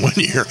finally one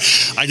year,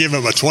 I give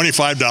him a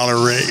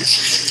 $25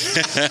 raise,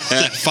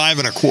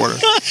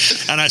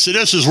 $5.25, and I said,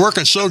 "This is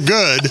working so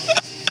good,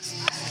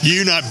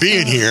 you not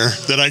being here,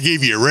 that I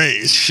gave you a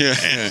raise."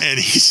 And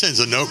he sends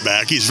a note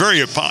back. He's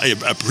very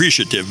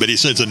appreciative, but he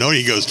sends a note.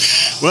 He goes,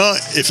 "Well,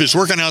 if it's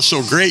working out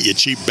so great, you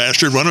cheap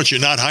bastard, why don't you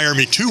not hire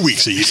me 2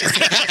 weeks a year?"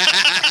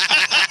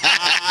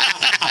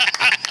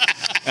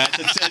 That's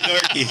a Ted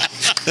Dorkey.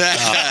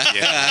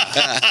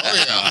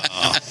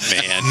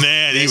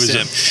 Man, he was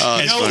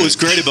what was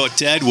great about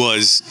Ted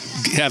was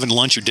having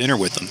lunch or dinner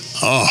with him.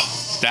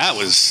 That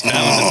was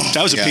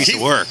a piece of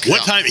work.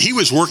 One time he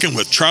was working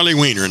with Charlie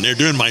Wiener, and they're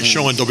doing my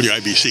show on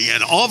WIBC,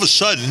 and all of a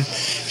sudden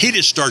he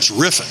just starts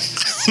riffing.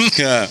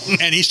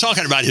 And he's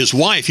talking about his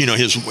wife.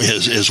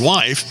 His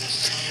wife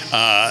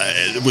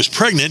was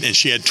pregnant, and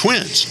she had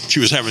twins. She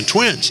was having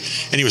twins,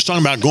 and he was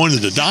talking about going to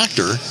the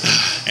doctor,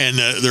 and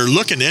they're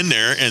looking in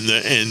there, and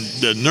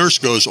the nurse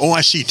goes, "Oh,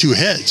 I see 2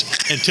 heads,"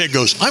 and Ted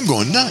goes, "I'm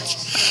going nuts.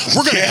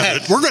 We're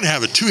gonna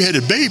have a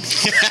 2-headed baby.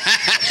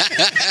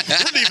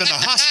 We're leaving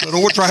the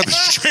hospital. We're driving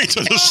straight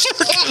to the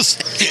circus.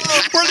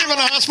 We're leaving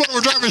the hospital.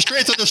 We're driving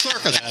straight to the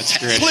circus. That's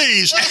great.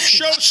 Please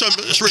show some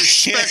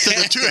respect to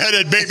the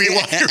 2-headed baby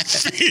while you're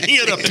feeding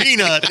it a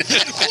peanut.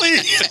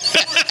 Please."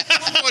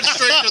 Going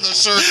straight to the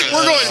circus.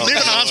 We're leaving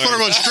the hospital,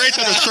 going straight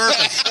to the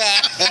circus.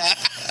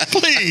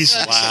 Please,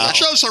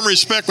 show some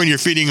respect when you're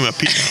feeding him a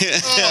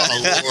peanut.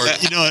 Oh, Lord.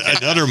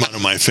 Another one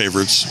of my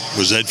favorites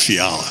was Ed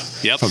Fiala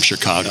from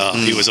Chicago.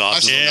 He was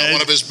awesome.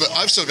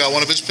 I've still got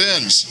one of his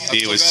pins.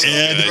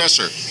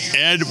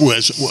 Ed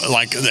was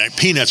like that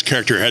Peanuts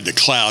character had the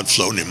cloud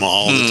floating him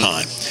all the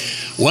time.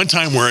 One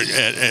time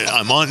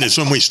I'm on this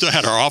when we still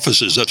had our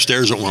offices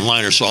upstairs at One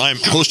Liner, so I'm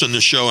hosting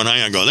the show, and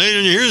I go,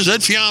 "Hey, here's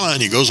Ed Fiala,"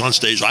 and he goes on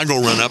stage. I go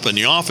run up in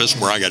the office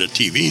where I got a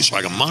TV so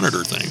I can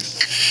monitor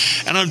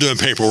things, and I'm doing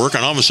paperwork,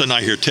 and all of a sudden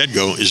I hear Ted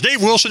go, "Is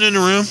Dave Wilson in the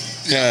room?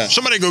 Yeah.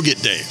 Somebody go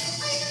get Dave."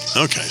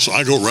 Okay, so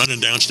I go running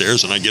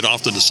downstairs, and I get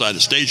off to the side of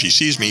the stage. He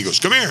sees me. He goes,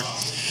 "Come here."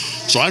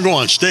 So I go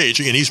on stage,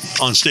 and he's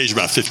on stage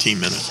about 15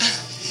 minutes,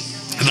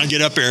 and I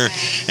get up there,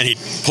 and he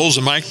pulls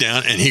the mic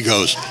down, and he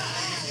goes,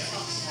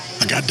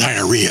 "I got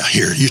diarrhea.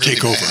 Here, you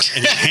take over."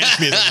 And he hands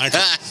me the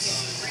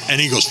microphone,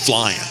 and he goes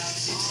flying.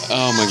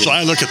 Oh, my goodness. So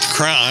I look at the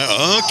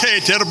crowd. Okay,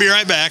 Ted will be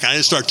right back. I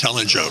just start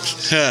telling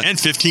jokes. And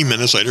 15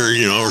 minutes later,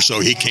 or so,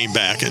 he came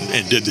back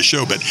and did the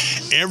show. But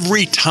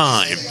every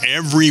time,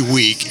 every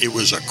week, it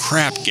was a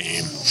crap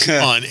game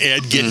on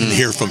Ed getting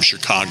here from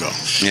Chicago.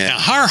 Yeah. Now,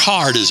 how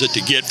hard is it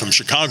to get from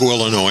Chicago,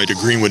 Illinois to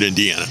Greenwood,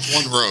 Indiana?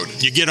 One road.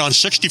 You get on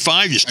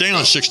 65, you stay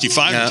on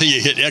 65 until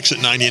you hit exit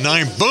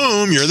 99.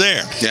 Boom, you're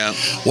there. Yeah.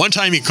 One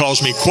time he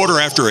calls me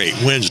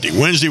 8:15 Wednesday.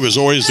 Wednesday was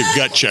always the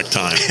gut check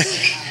time.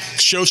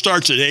 Show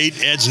starts at 8.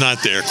 Ed's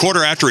not there.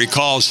 8:15 he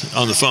calls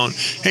on the phone.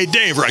 "Hey,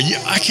 Dave,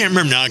 I can't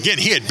remember now. Again,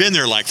 he had been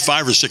there like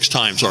 5 or 6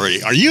 times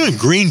already. Are you in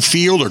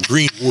Greenfield or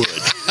Greenwood?"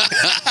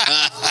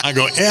 I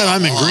go, "Ed,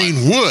 I'm in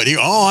Greenwood."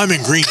 I'm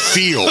in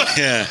Greenfield.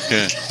 Yeah.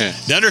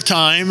 The other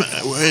time,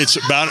 it's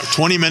about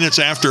 20 minutes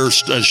after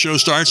the show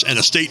starts, and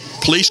a state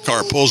police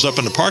car pulls up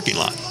in the parking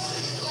lot.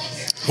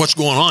 What's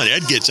going on?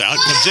 Ed gets out,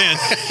 comes in.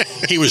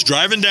 He was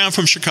driving down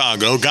from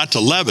Chicago, got to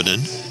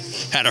Lebanon,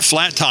 had a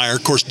flat tire,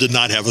 of course, did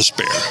not have a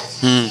spare.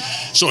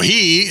 So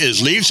he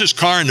leaves his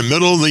car in the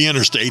middle of the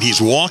interstate.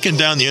 He's walking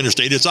down the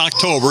interstate. It's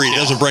October. He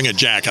doesn't bring a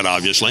jacket,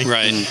 obviously.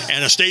 Right.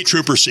 And a state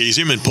trooper sees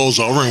him and pulls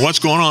over. And what's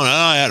going on?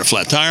 I had a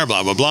flat tire,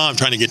 blah, blah, blah. I'm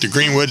trying to get to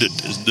Greenwood,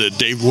 to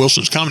Dave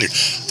Wilson's comedy.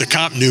 The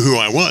cop knew who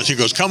I was. He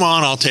goes, "Come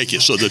on, I'll take you."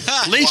 So the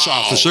police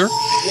officer,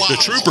 the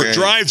trooper,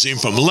 drives him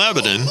from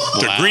Lebanon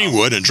to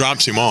Greenwood and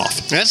drops him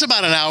off. That's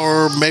about an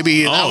hour,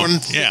 maybe an hour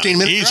and 15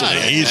 minutes.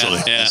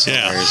 Easily.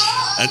 Yeah.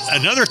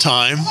 Another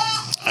time,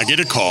 I get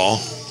a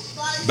call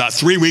about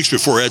 3 weeks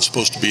before Ed's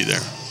supposed to be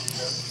there.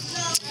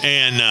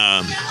 And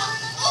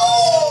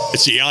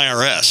it's the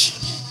IRS.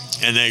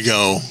 And they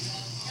go,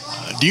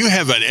 "Do you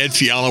have an Ed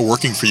Fiala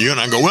working for you?" And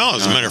I go, "Well,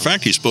 as a matter of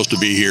fact, he's supposed to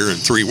be here in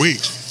 3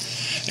 weeks."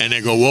 And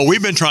they go, "Well,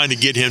 we've been trying to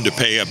get him to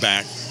pay a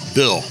back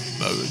bill.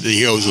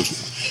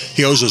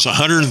 He owes us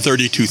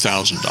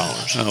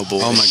 $132,000. Oh,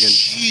 boy. Oh, my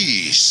goodness.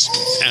 Jeez.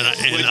 And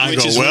I Which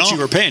go, is "Well, what you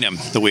were paying him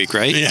the week,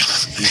 right?" Yeah.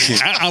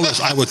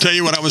 I will tell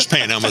you what I was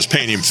paying. I was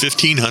paying him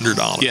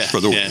 $1,500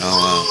 for the week.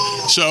 Oh,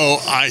 wow.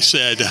 So I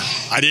said,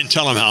 I didn't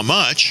tell him how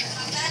much,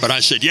 but I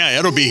said, "Yeah,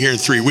 it'll be here in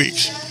 3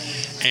 weeks."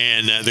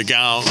 And the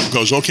gal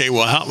goes, okay,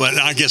 well,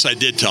 I guess I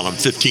did tell him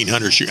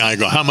 $1,500. I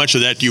go, how much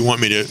of that do you want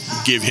me to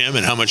give him,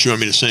 and how much do you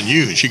want me to send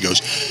you? And she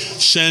goes,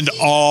 send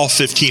all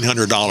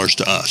 $1,500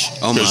 to us.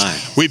 Oh my!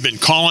 We've been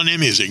calling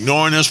him. He's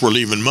ignoring us. We're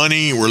leaving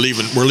money. We're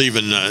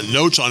leaving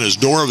notes on his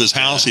door of his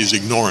house. He's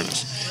ignoring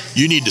us.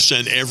 You need to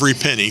send every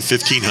penny,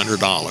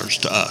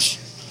 $1,500 to us.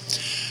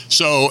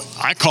 So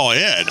I call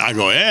Ed. I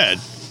go, Ed,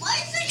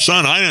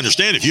 son, I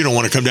understand if you don't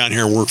want to come down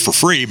here and work for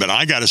free, but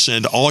I got to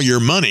send all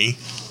your money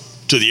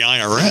to the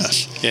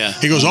IRS. Yeah.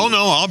 He goes, oh,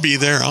 no, I'll be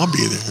there.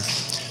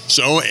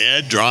 So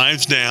Ed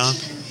drives down,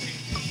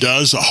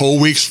 does a whole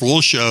week's full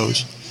of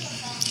shows.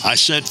 I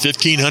sent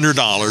 $1,500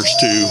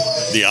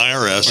 to the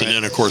IRS, and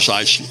then, of course,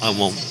 I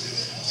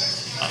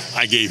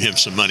gave him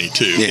some money,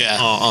 too,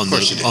 on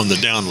the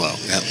down low.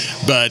 Yep.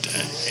 But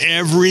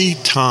every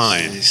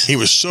time, he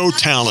was so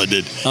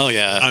talented. Oh,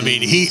 yeah. I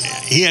mean,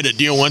 he had a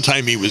deal one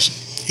time.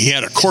 He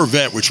had a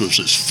Corvette, which was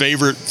his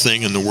favorite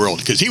thing in the world,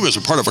 because he was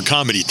a part of a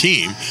comedy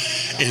team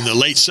in the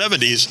late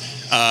 70s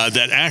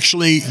that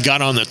actually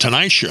got on the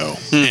Tonight Show.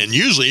 And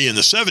usually in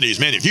the 70s,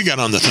 man, if you got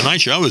on the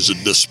Tonight Show, it was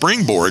the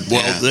springboard.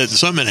 Well,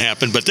 something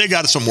happened, but they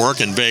got some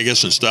work in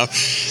Vegas and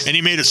stuff, and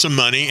he made it some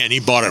money, and he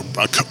bought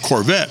a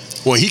Corvette.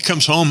 Well, he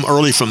comes home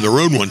early from the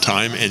road one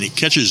time, and he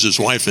catches his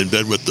wife in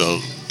bed with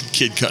the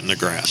kid cutting the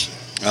grass.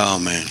 Oh,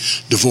 man.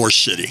 Divorce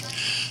City.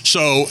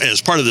 So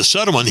as part of the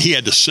settlement, he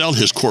had to sell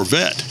his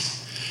Corvette.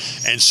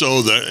 And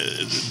so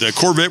the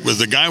Corvette,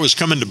 the guy was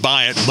coming to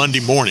buy it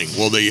Monday morning.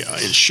 Well, the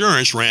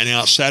insurance ran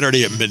out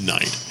Saturday at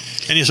midnight.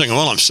 And he's thinking,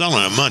 well, I'm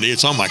selling it Monday.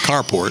 It's on my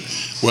carport.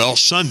 Well,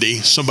 Sunday,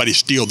 somebody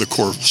stole the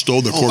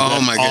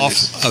Corvette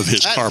off of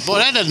his carport. Boy,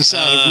 that doesn't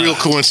sound real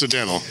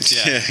coincidental.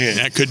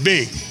 That could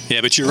be.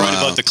 Yeah, but you're right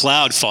about the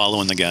cloud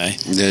following the guy.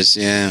 Yeah,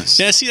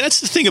 see,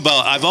 that's the thing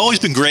about, I've always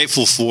been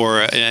grateful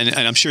for, and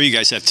I'm sure you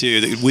guys have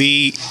too, that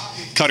we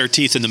cut our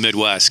teeth in the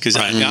Midwest, because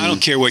I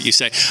don't care what you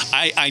say.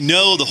 I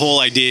know the whole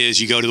idea is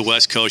you go to the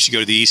West Coast, you go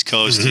to the East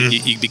Coast,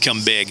 you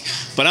become big.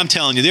 But I'm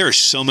telling you, there are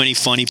so many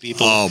funny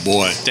people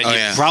that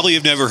you probably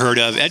have never heard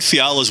of. Ed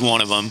Fiala is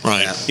one of them.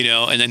 Right. You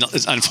know, and then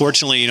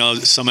unfortunately, you know,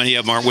 so many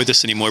of them aren't with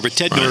us anymore. But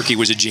Ted Norkey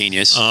was a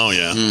genius. Oh,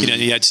 yeah. You know,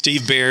 you had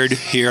Steve Baird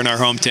here in our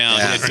hometown.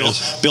 You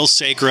had Bill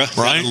Sacra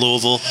in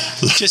Louisville.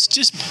 Just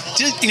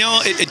you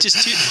know, it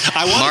just,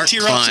 I want to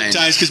tear up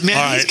sometimes, because,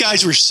 man, these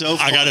guys were so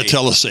funny. I got to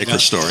tell a Sacra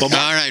story. Well,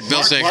 all right,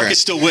 Bill Sacra. Mark is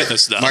still with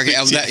us, though.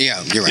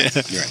 You're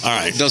right. You're right. All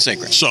right. Bill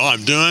Sacra. So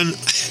I'm doing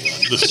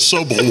the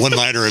Sobel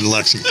one-nighter in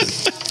Lexington.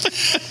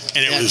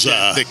 And it was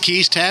the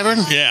Keys Tavern?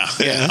 Yeah.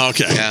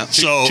 Okay. Yeah.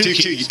 So Two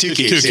keys.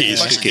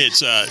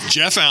 It's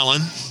Jeff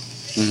Allen,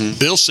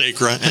 Bill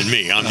Sacra, and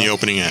me. I'm the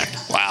opening act.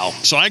 Wow.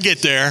 So I get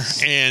there,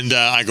 and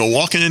I go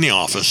walking in the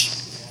office,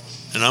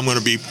 and I don't know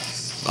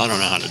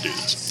how to do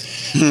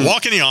this.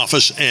 Walk in the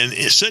office, and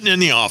sitting in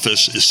the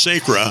office is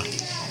Sacra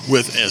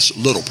with a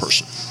little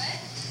person.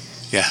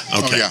 Yeah.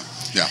 Okay.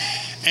 Oh, yeah.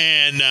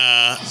 And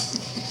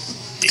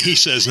he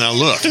says, now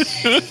look,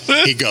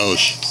 he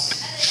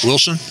goes,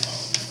 Wilson,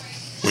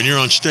 when you're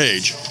on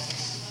stage,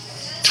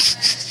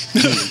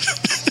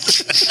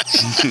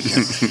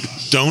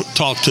 don't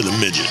talk to the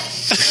midget.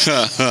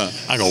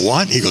 I go,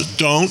 what? He goes,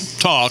 don't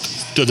talk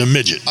to the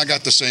midget. I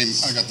got the same.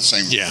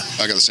 Yeah.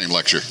 I got the same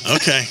lecture.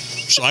 Okay.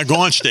 So I go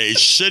on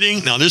stage,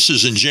 sitting. Now this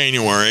is in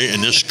January,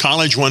 and this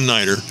college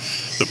one-nighter.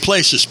 The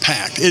place is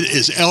packed. It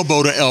is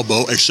elbow to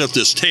elbow, except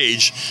this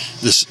stage,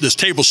 this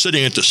table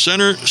sitting at the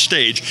center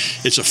stage.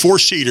 It's a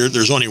 4-seater.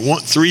 There's only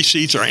 3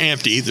 seats are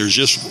empty. There's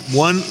just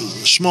one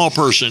small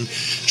person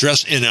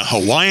dressed in a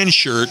Hawaiian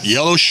shirt,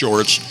 yellow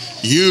shorts,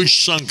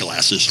 huge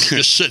sunglasses,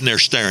 just sitting there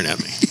staring at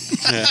me.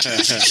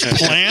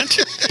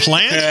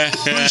 Plant?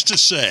 Who's to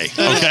say?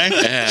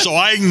 Okay? So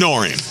I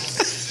ignore him.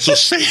 So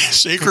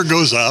Sacra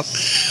goes up.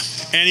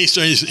 And he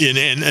says,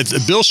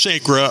 and Bill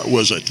Sacra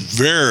was a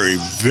very,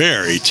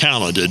 very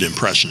talented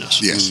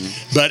impressionist. Yes.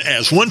 But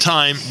as one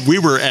time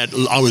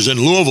I was in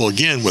Louisville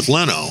again with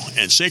Leno,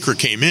 and Sacra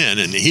came in,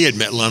 and he had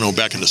met Leno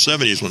back in the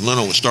 70s when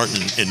Leno was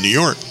starting in New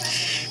York.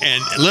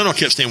 And Leno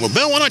kept saying, well,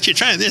 Bill, why don't you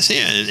try this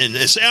in? And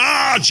they say,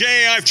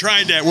 Jay, I've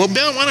tried that. Well,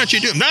 Bill, why don't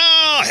you do it? No,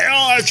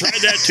 hell, I've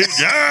tried that too.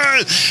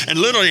 And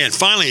literally, and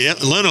finally,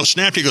 Leno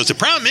snapped. He goes, the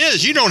problem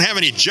is you don't have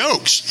any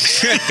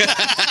jokes.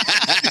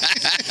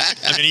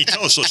 I mean, he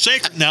told, so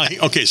Sacra,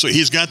 so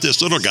he's got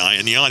this little guy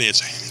in the audience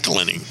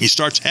heckling him. He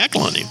starts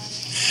heckling him.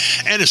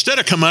 And instead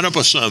of coming up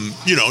with some,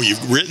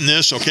 you've written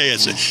this, okay,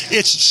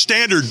 it's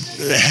standard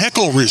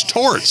heckle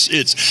retorts.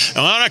 It's,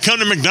 I come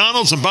to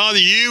McDonald's and bother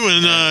you,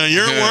 and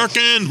you're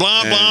working,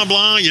 blah, blah,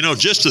 blah,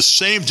 just the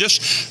same,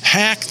 just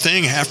hack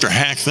thing after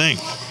hack thing.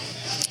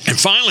 And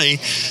finally,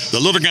 the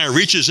little guy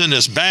reaches in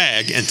this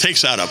bag and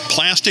takes out a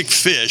plastic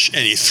fish,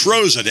 and he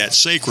throws it at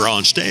Sacre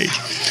on stage.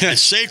 And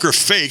Sacre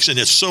fakes, and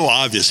it's so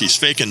obvious he's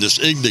faking this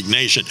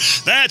indignation.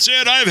 That's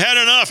it, I've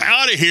had enough,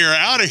 out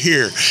of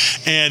here.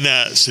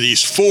 And so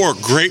these 4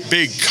 great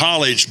big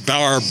college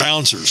bar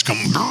bouncers come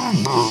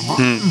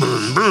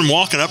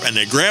walking up, and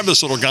they grab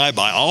this little guy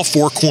by all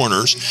 4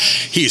 corners.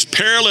 He's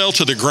parallel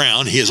to the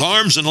ground. His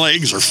arms and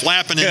legs are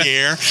flapping in the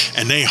air,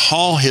 and they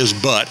haul his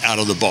butt out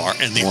of the bar.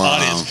 And the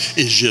audience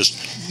is just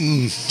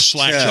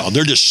slack-jawed.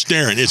 They're just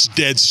staring. It's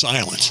dead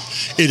silence.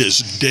 It is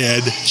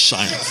dead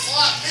silent.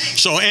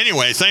 So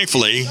anyway,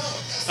 thankfully,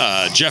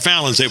 Jeff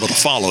Allen's able to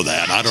follow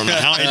that. I don't know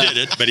how he did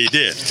it, but he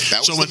did. That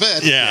was the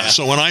bet. Yeah.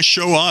 So when I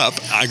show up,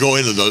 I go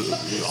into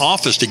the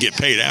office to get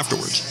paid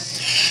afterwards.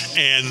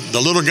 And the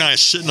little guy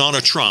is sitting on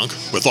a trunk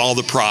with all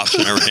the props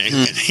and everything,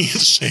 and he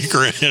and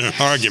Sacre in an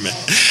argument.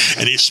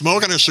 And he's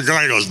smoking a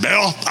cigar. He goes,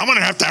 Bill, I'm going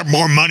to have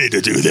more money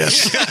to do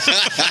this.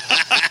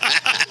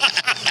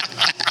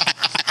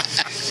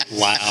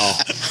 Wow.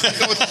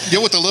 You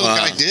know what the little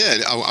guy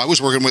did? I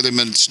was working with him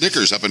in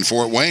Snickers up in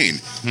Fort Wayne,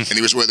 and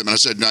he was with him, and I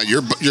said, "Now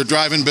you're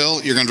driving,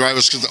 Bill. You're going to drive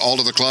us all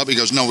to the club." He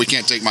goes, "No, we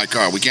can't take my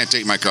car. We can't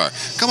take my car."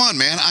 "Come on,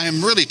 man. I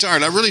am really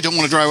tired. I really don't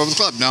want to drive over the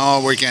club."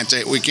 "No, we can't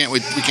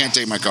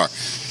take my car."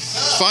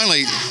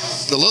 Finally,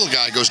 the little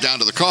guy goes down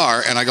to the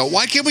car, and I go,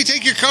 "Why can't we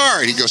take your car?"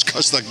 And he goes,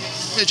 "'Cause the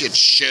midget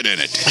shit in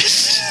it."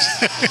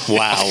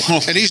 Wow.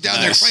 And he's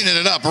down there cleaning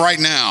it up right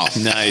now.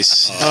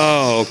 Nice.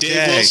 Oh, okay.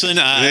 Dave Wilson,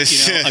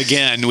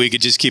 again, we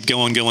could just keep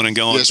going.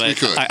 Yes, but we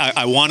could.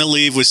 I want to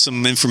leave with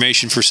some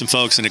information for some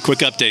folks and a quick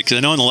update, because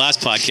I know in the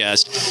last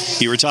podcast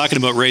you were talking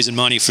about raising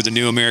money for the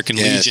new American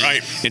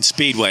Legion in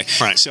Speedway.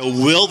 Right. So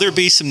will there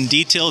be some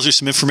details or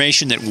some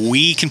information that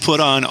we can put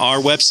on our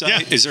website?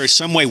 Yeah. Is there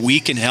some way we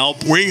can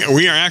help?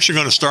 We are actually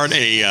going to start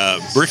a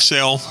brick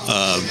sale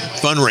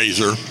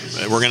fundraiser.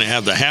 We're going to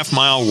have the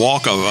half-mile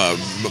walk of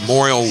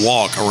memorial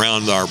walk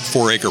around our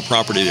 4-acre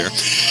property there.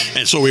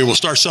 And so we will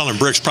start selling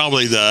bricks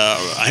probably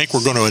I think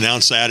we're going to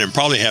announce that and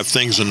probably have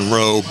things in a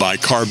row by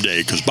Carb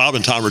Day, because Bob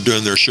and Tom are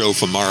doing their show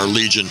from our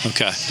Legion.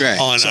 Okay. Great.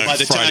 So by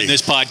the time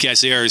this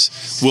podcast airs,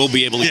 we'll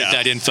be able to get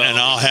that info. And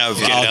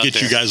I'll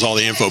get you guys all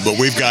the info. But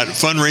we've got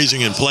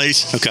fundraising in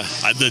place. Okay.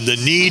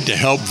 The need to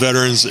help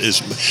veterans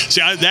is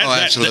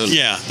absolutely.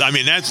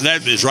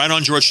 That is right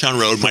on Georgetown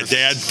Road. My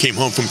dad came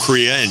home from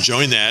Korea and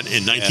joined that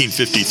in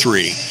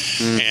 1953.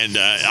 And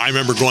I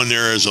remember going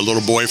there as a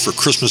little boy for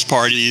Christmas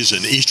parties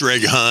and Easter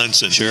egg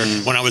hunts.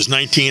 And when I was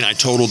 19, I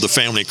totaled the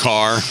family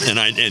car,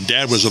 and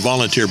Dad was a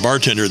volunteer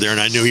bartender there, and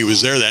I knew he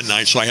was there that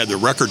night, so I had the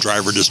record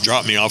driver just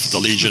drop me off at the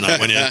Legion. I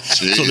went in.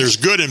 So there's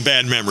good and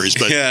bad memories,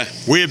 but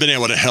we have been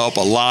able to help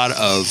a lot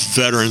of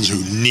veterans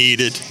who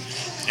need it.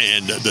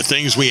 And the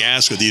things we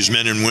ask of these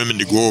men and women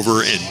to go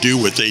over and do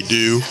what they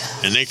do,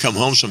 and they come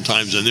home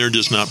sometimes and they're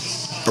just not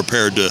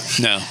prepared to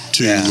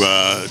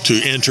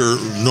enter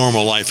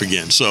normal life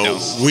again. So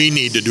we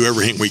need to do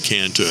everything we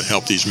can to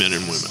help these men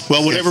and women.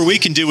 Well, whatever we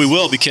can do, we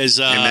will, because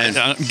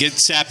I'll get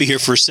sappy here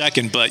for a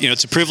second, but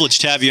it's a privilege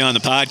to have you on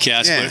the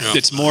podcast. But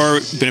it's more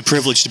been a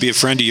privilege to be a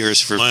friend of yours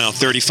for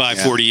 35,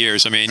 40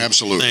 years. I mean,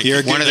 absolutely.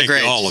 You're one of the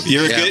greats. All of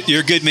you.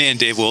 You're a good man,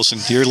 Dave Wilson.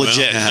 You're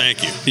legit.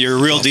 Thank you. You're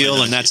a real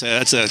deal, and that's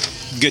a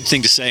good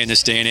thing to say in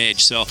this day and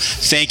age. So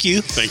thank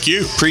you. Thank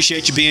you.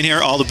 Appreciate you being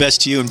here. All the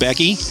best to you and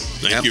Becky.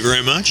 Thank you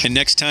very much. And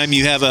next time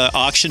you have an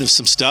auction of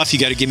some stuff, you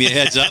got to give me a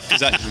heads up,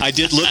 because I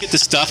did look at the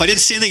stuff. I didn't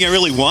see anything I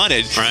really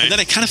wanted. Right. And then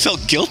I kind of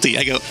felt guilty.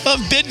 I go,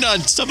 I'm bidding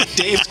on some of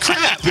Dave's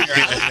crap here.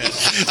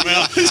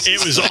 Well,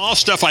 it was all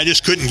stuff I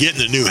just couldn't get in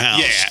the new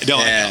house. I know.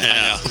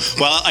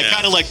 Well, I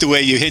kind of like the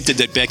way you hinted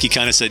that Becky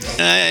kind of said,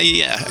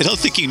 I don't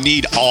think you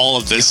need all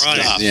of this stuff.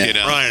 Right.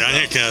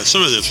 I think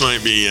some of this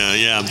might be,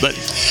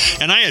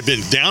 and I had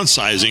been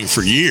downsizing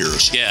for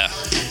years. Yeah.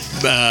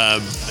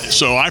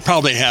 So I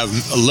probably have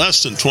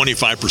less than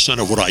 25%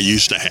 of what I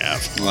used to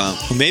have. Wow.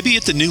 Well, maybe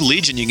at the new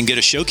Legion you can get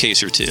a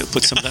showcase or two.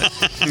 Put some of that.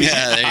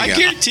 There you I go.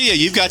 guarantee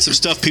you've got some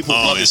stuff people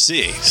would love to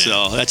see.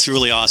 So that's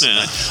really awesome.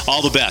 Yeah.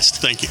 All the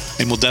best. Thank you.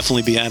 And we'll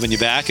definitely be having you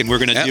back. And we're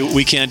going to do what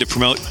we can to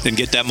promote and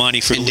get that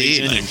money for the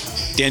Legion. And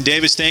Dan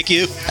Davis, thank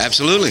you.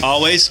 Absolutely.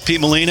 Always. Pete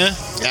Molina.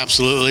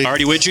 Absolutely.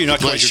 Artie Widger, you're not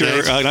quite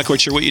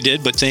sure what you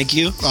did, but thank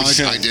you.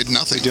 I did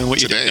nothing Doing what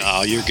today. you did.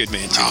 Oh, you're a good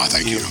man, too. Oh,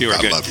 thank you. You're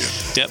I good. love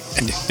you. Yep.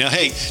 And now,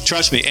 hey,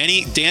 trust me,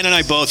 Dan and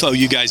I both owe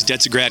you guys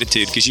debts of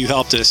gratitude, because you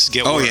helped us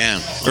get work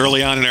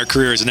early on in our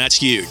careers, and that's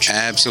huge.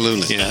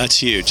 Absolutely. That's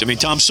huge. I mean,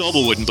 Tom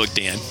Sobel wouldn't book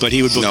Dan, but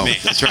he would book me.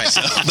 That's right.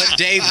 But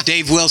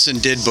Dave Wilson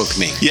did book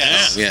me.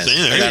 Yes. Yes.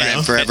 There For that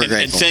I'm forever grateful.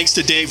 And thanks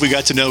to Dave, we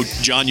got to know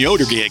John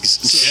Yoder gigs.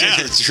 So,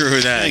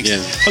 True that. thanks.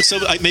 Yeah. So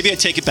maybe I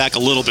take it back a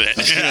little bit.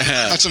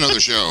 That's another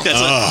show. show.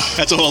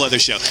 That's a whole other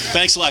show.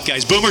 Thanks a lot,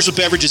 guys.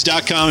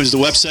 BoomersWithBeverages.com is the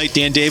website.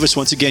 Dan Davis,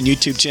 once again,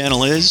 YouTube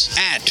channel is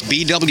at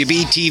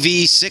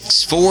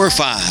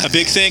BWBTV645. A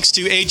big thanks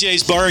to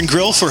AJ's Bar and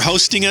Grill for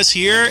hosting us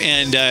here,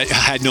 and I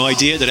had no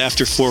idea that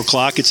after 4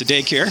 o'clock it's a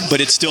daycare,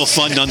 but it's still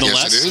fun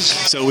nonetheless. Yes, it is.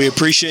 So we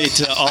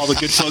appreciate all the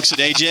good folks at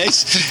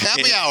AJ's.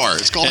 Happy hour.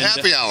 It's called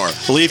Happy Hour.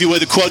 We'll leave you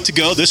with a quote to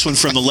go. This one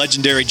from the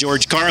legendary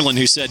George Carlin,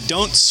 who said,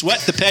 "Don't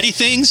sweat the petty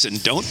things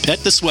and don't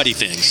pet the sweaty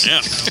things."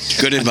 Yeah.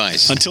 Good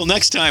advice. Until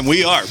next time,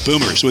 we are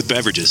Boomers with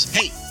Beverages.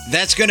 Hey,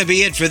 that's going to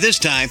be it for this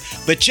time,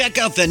 but check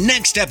out the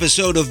next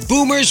episode of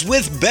Boomers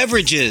with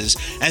Beverages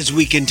as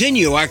we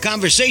continue our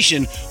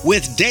conversation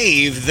with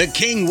Dave the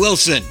King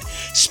Wilson.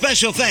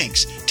 Special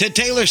thanks to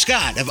Taylor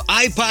Scott of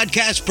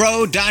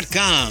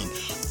iPodcastPro.com.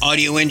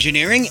 Audio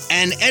engineering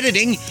and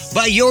editing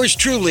by yours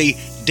truly,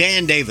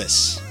 Dan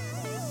Davis.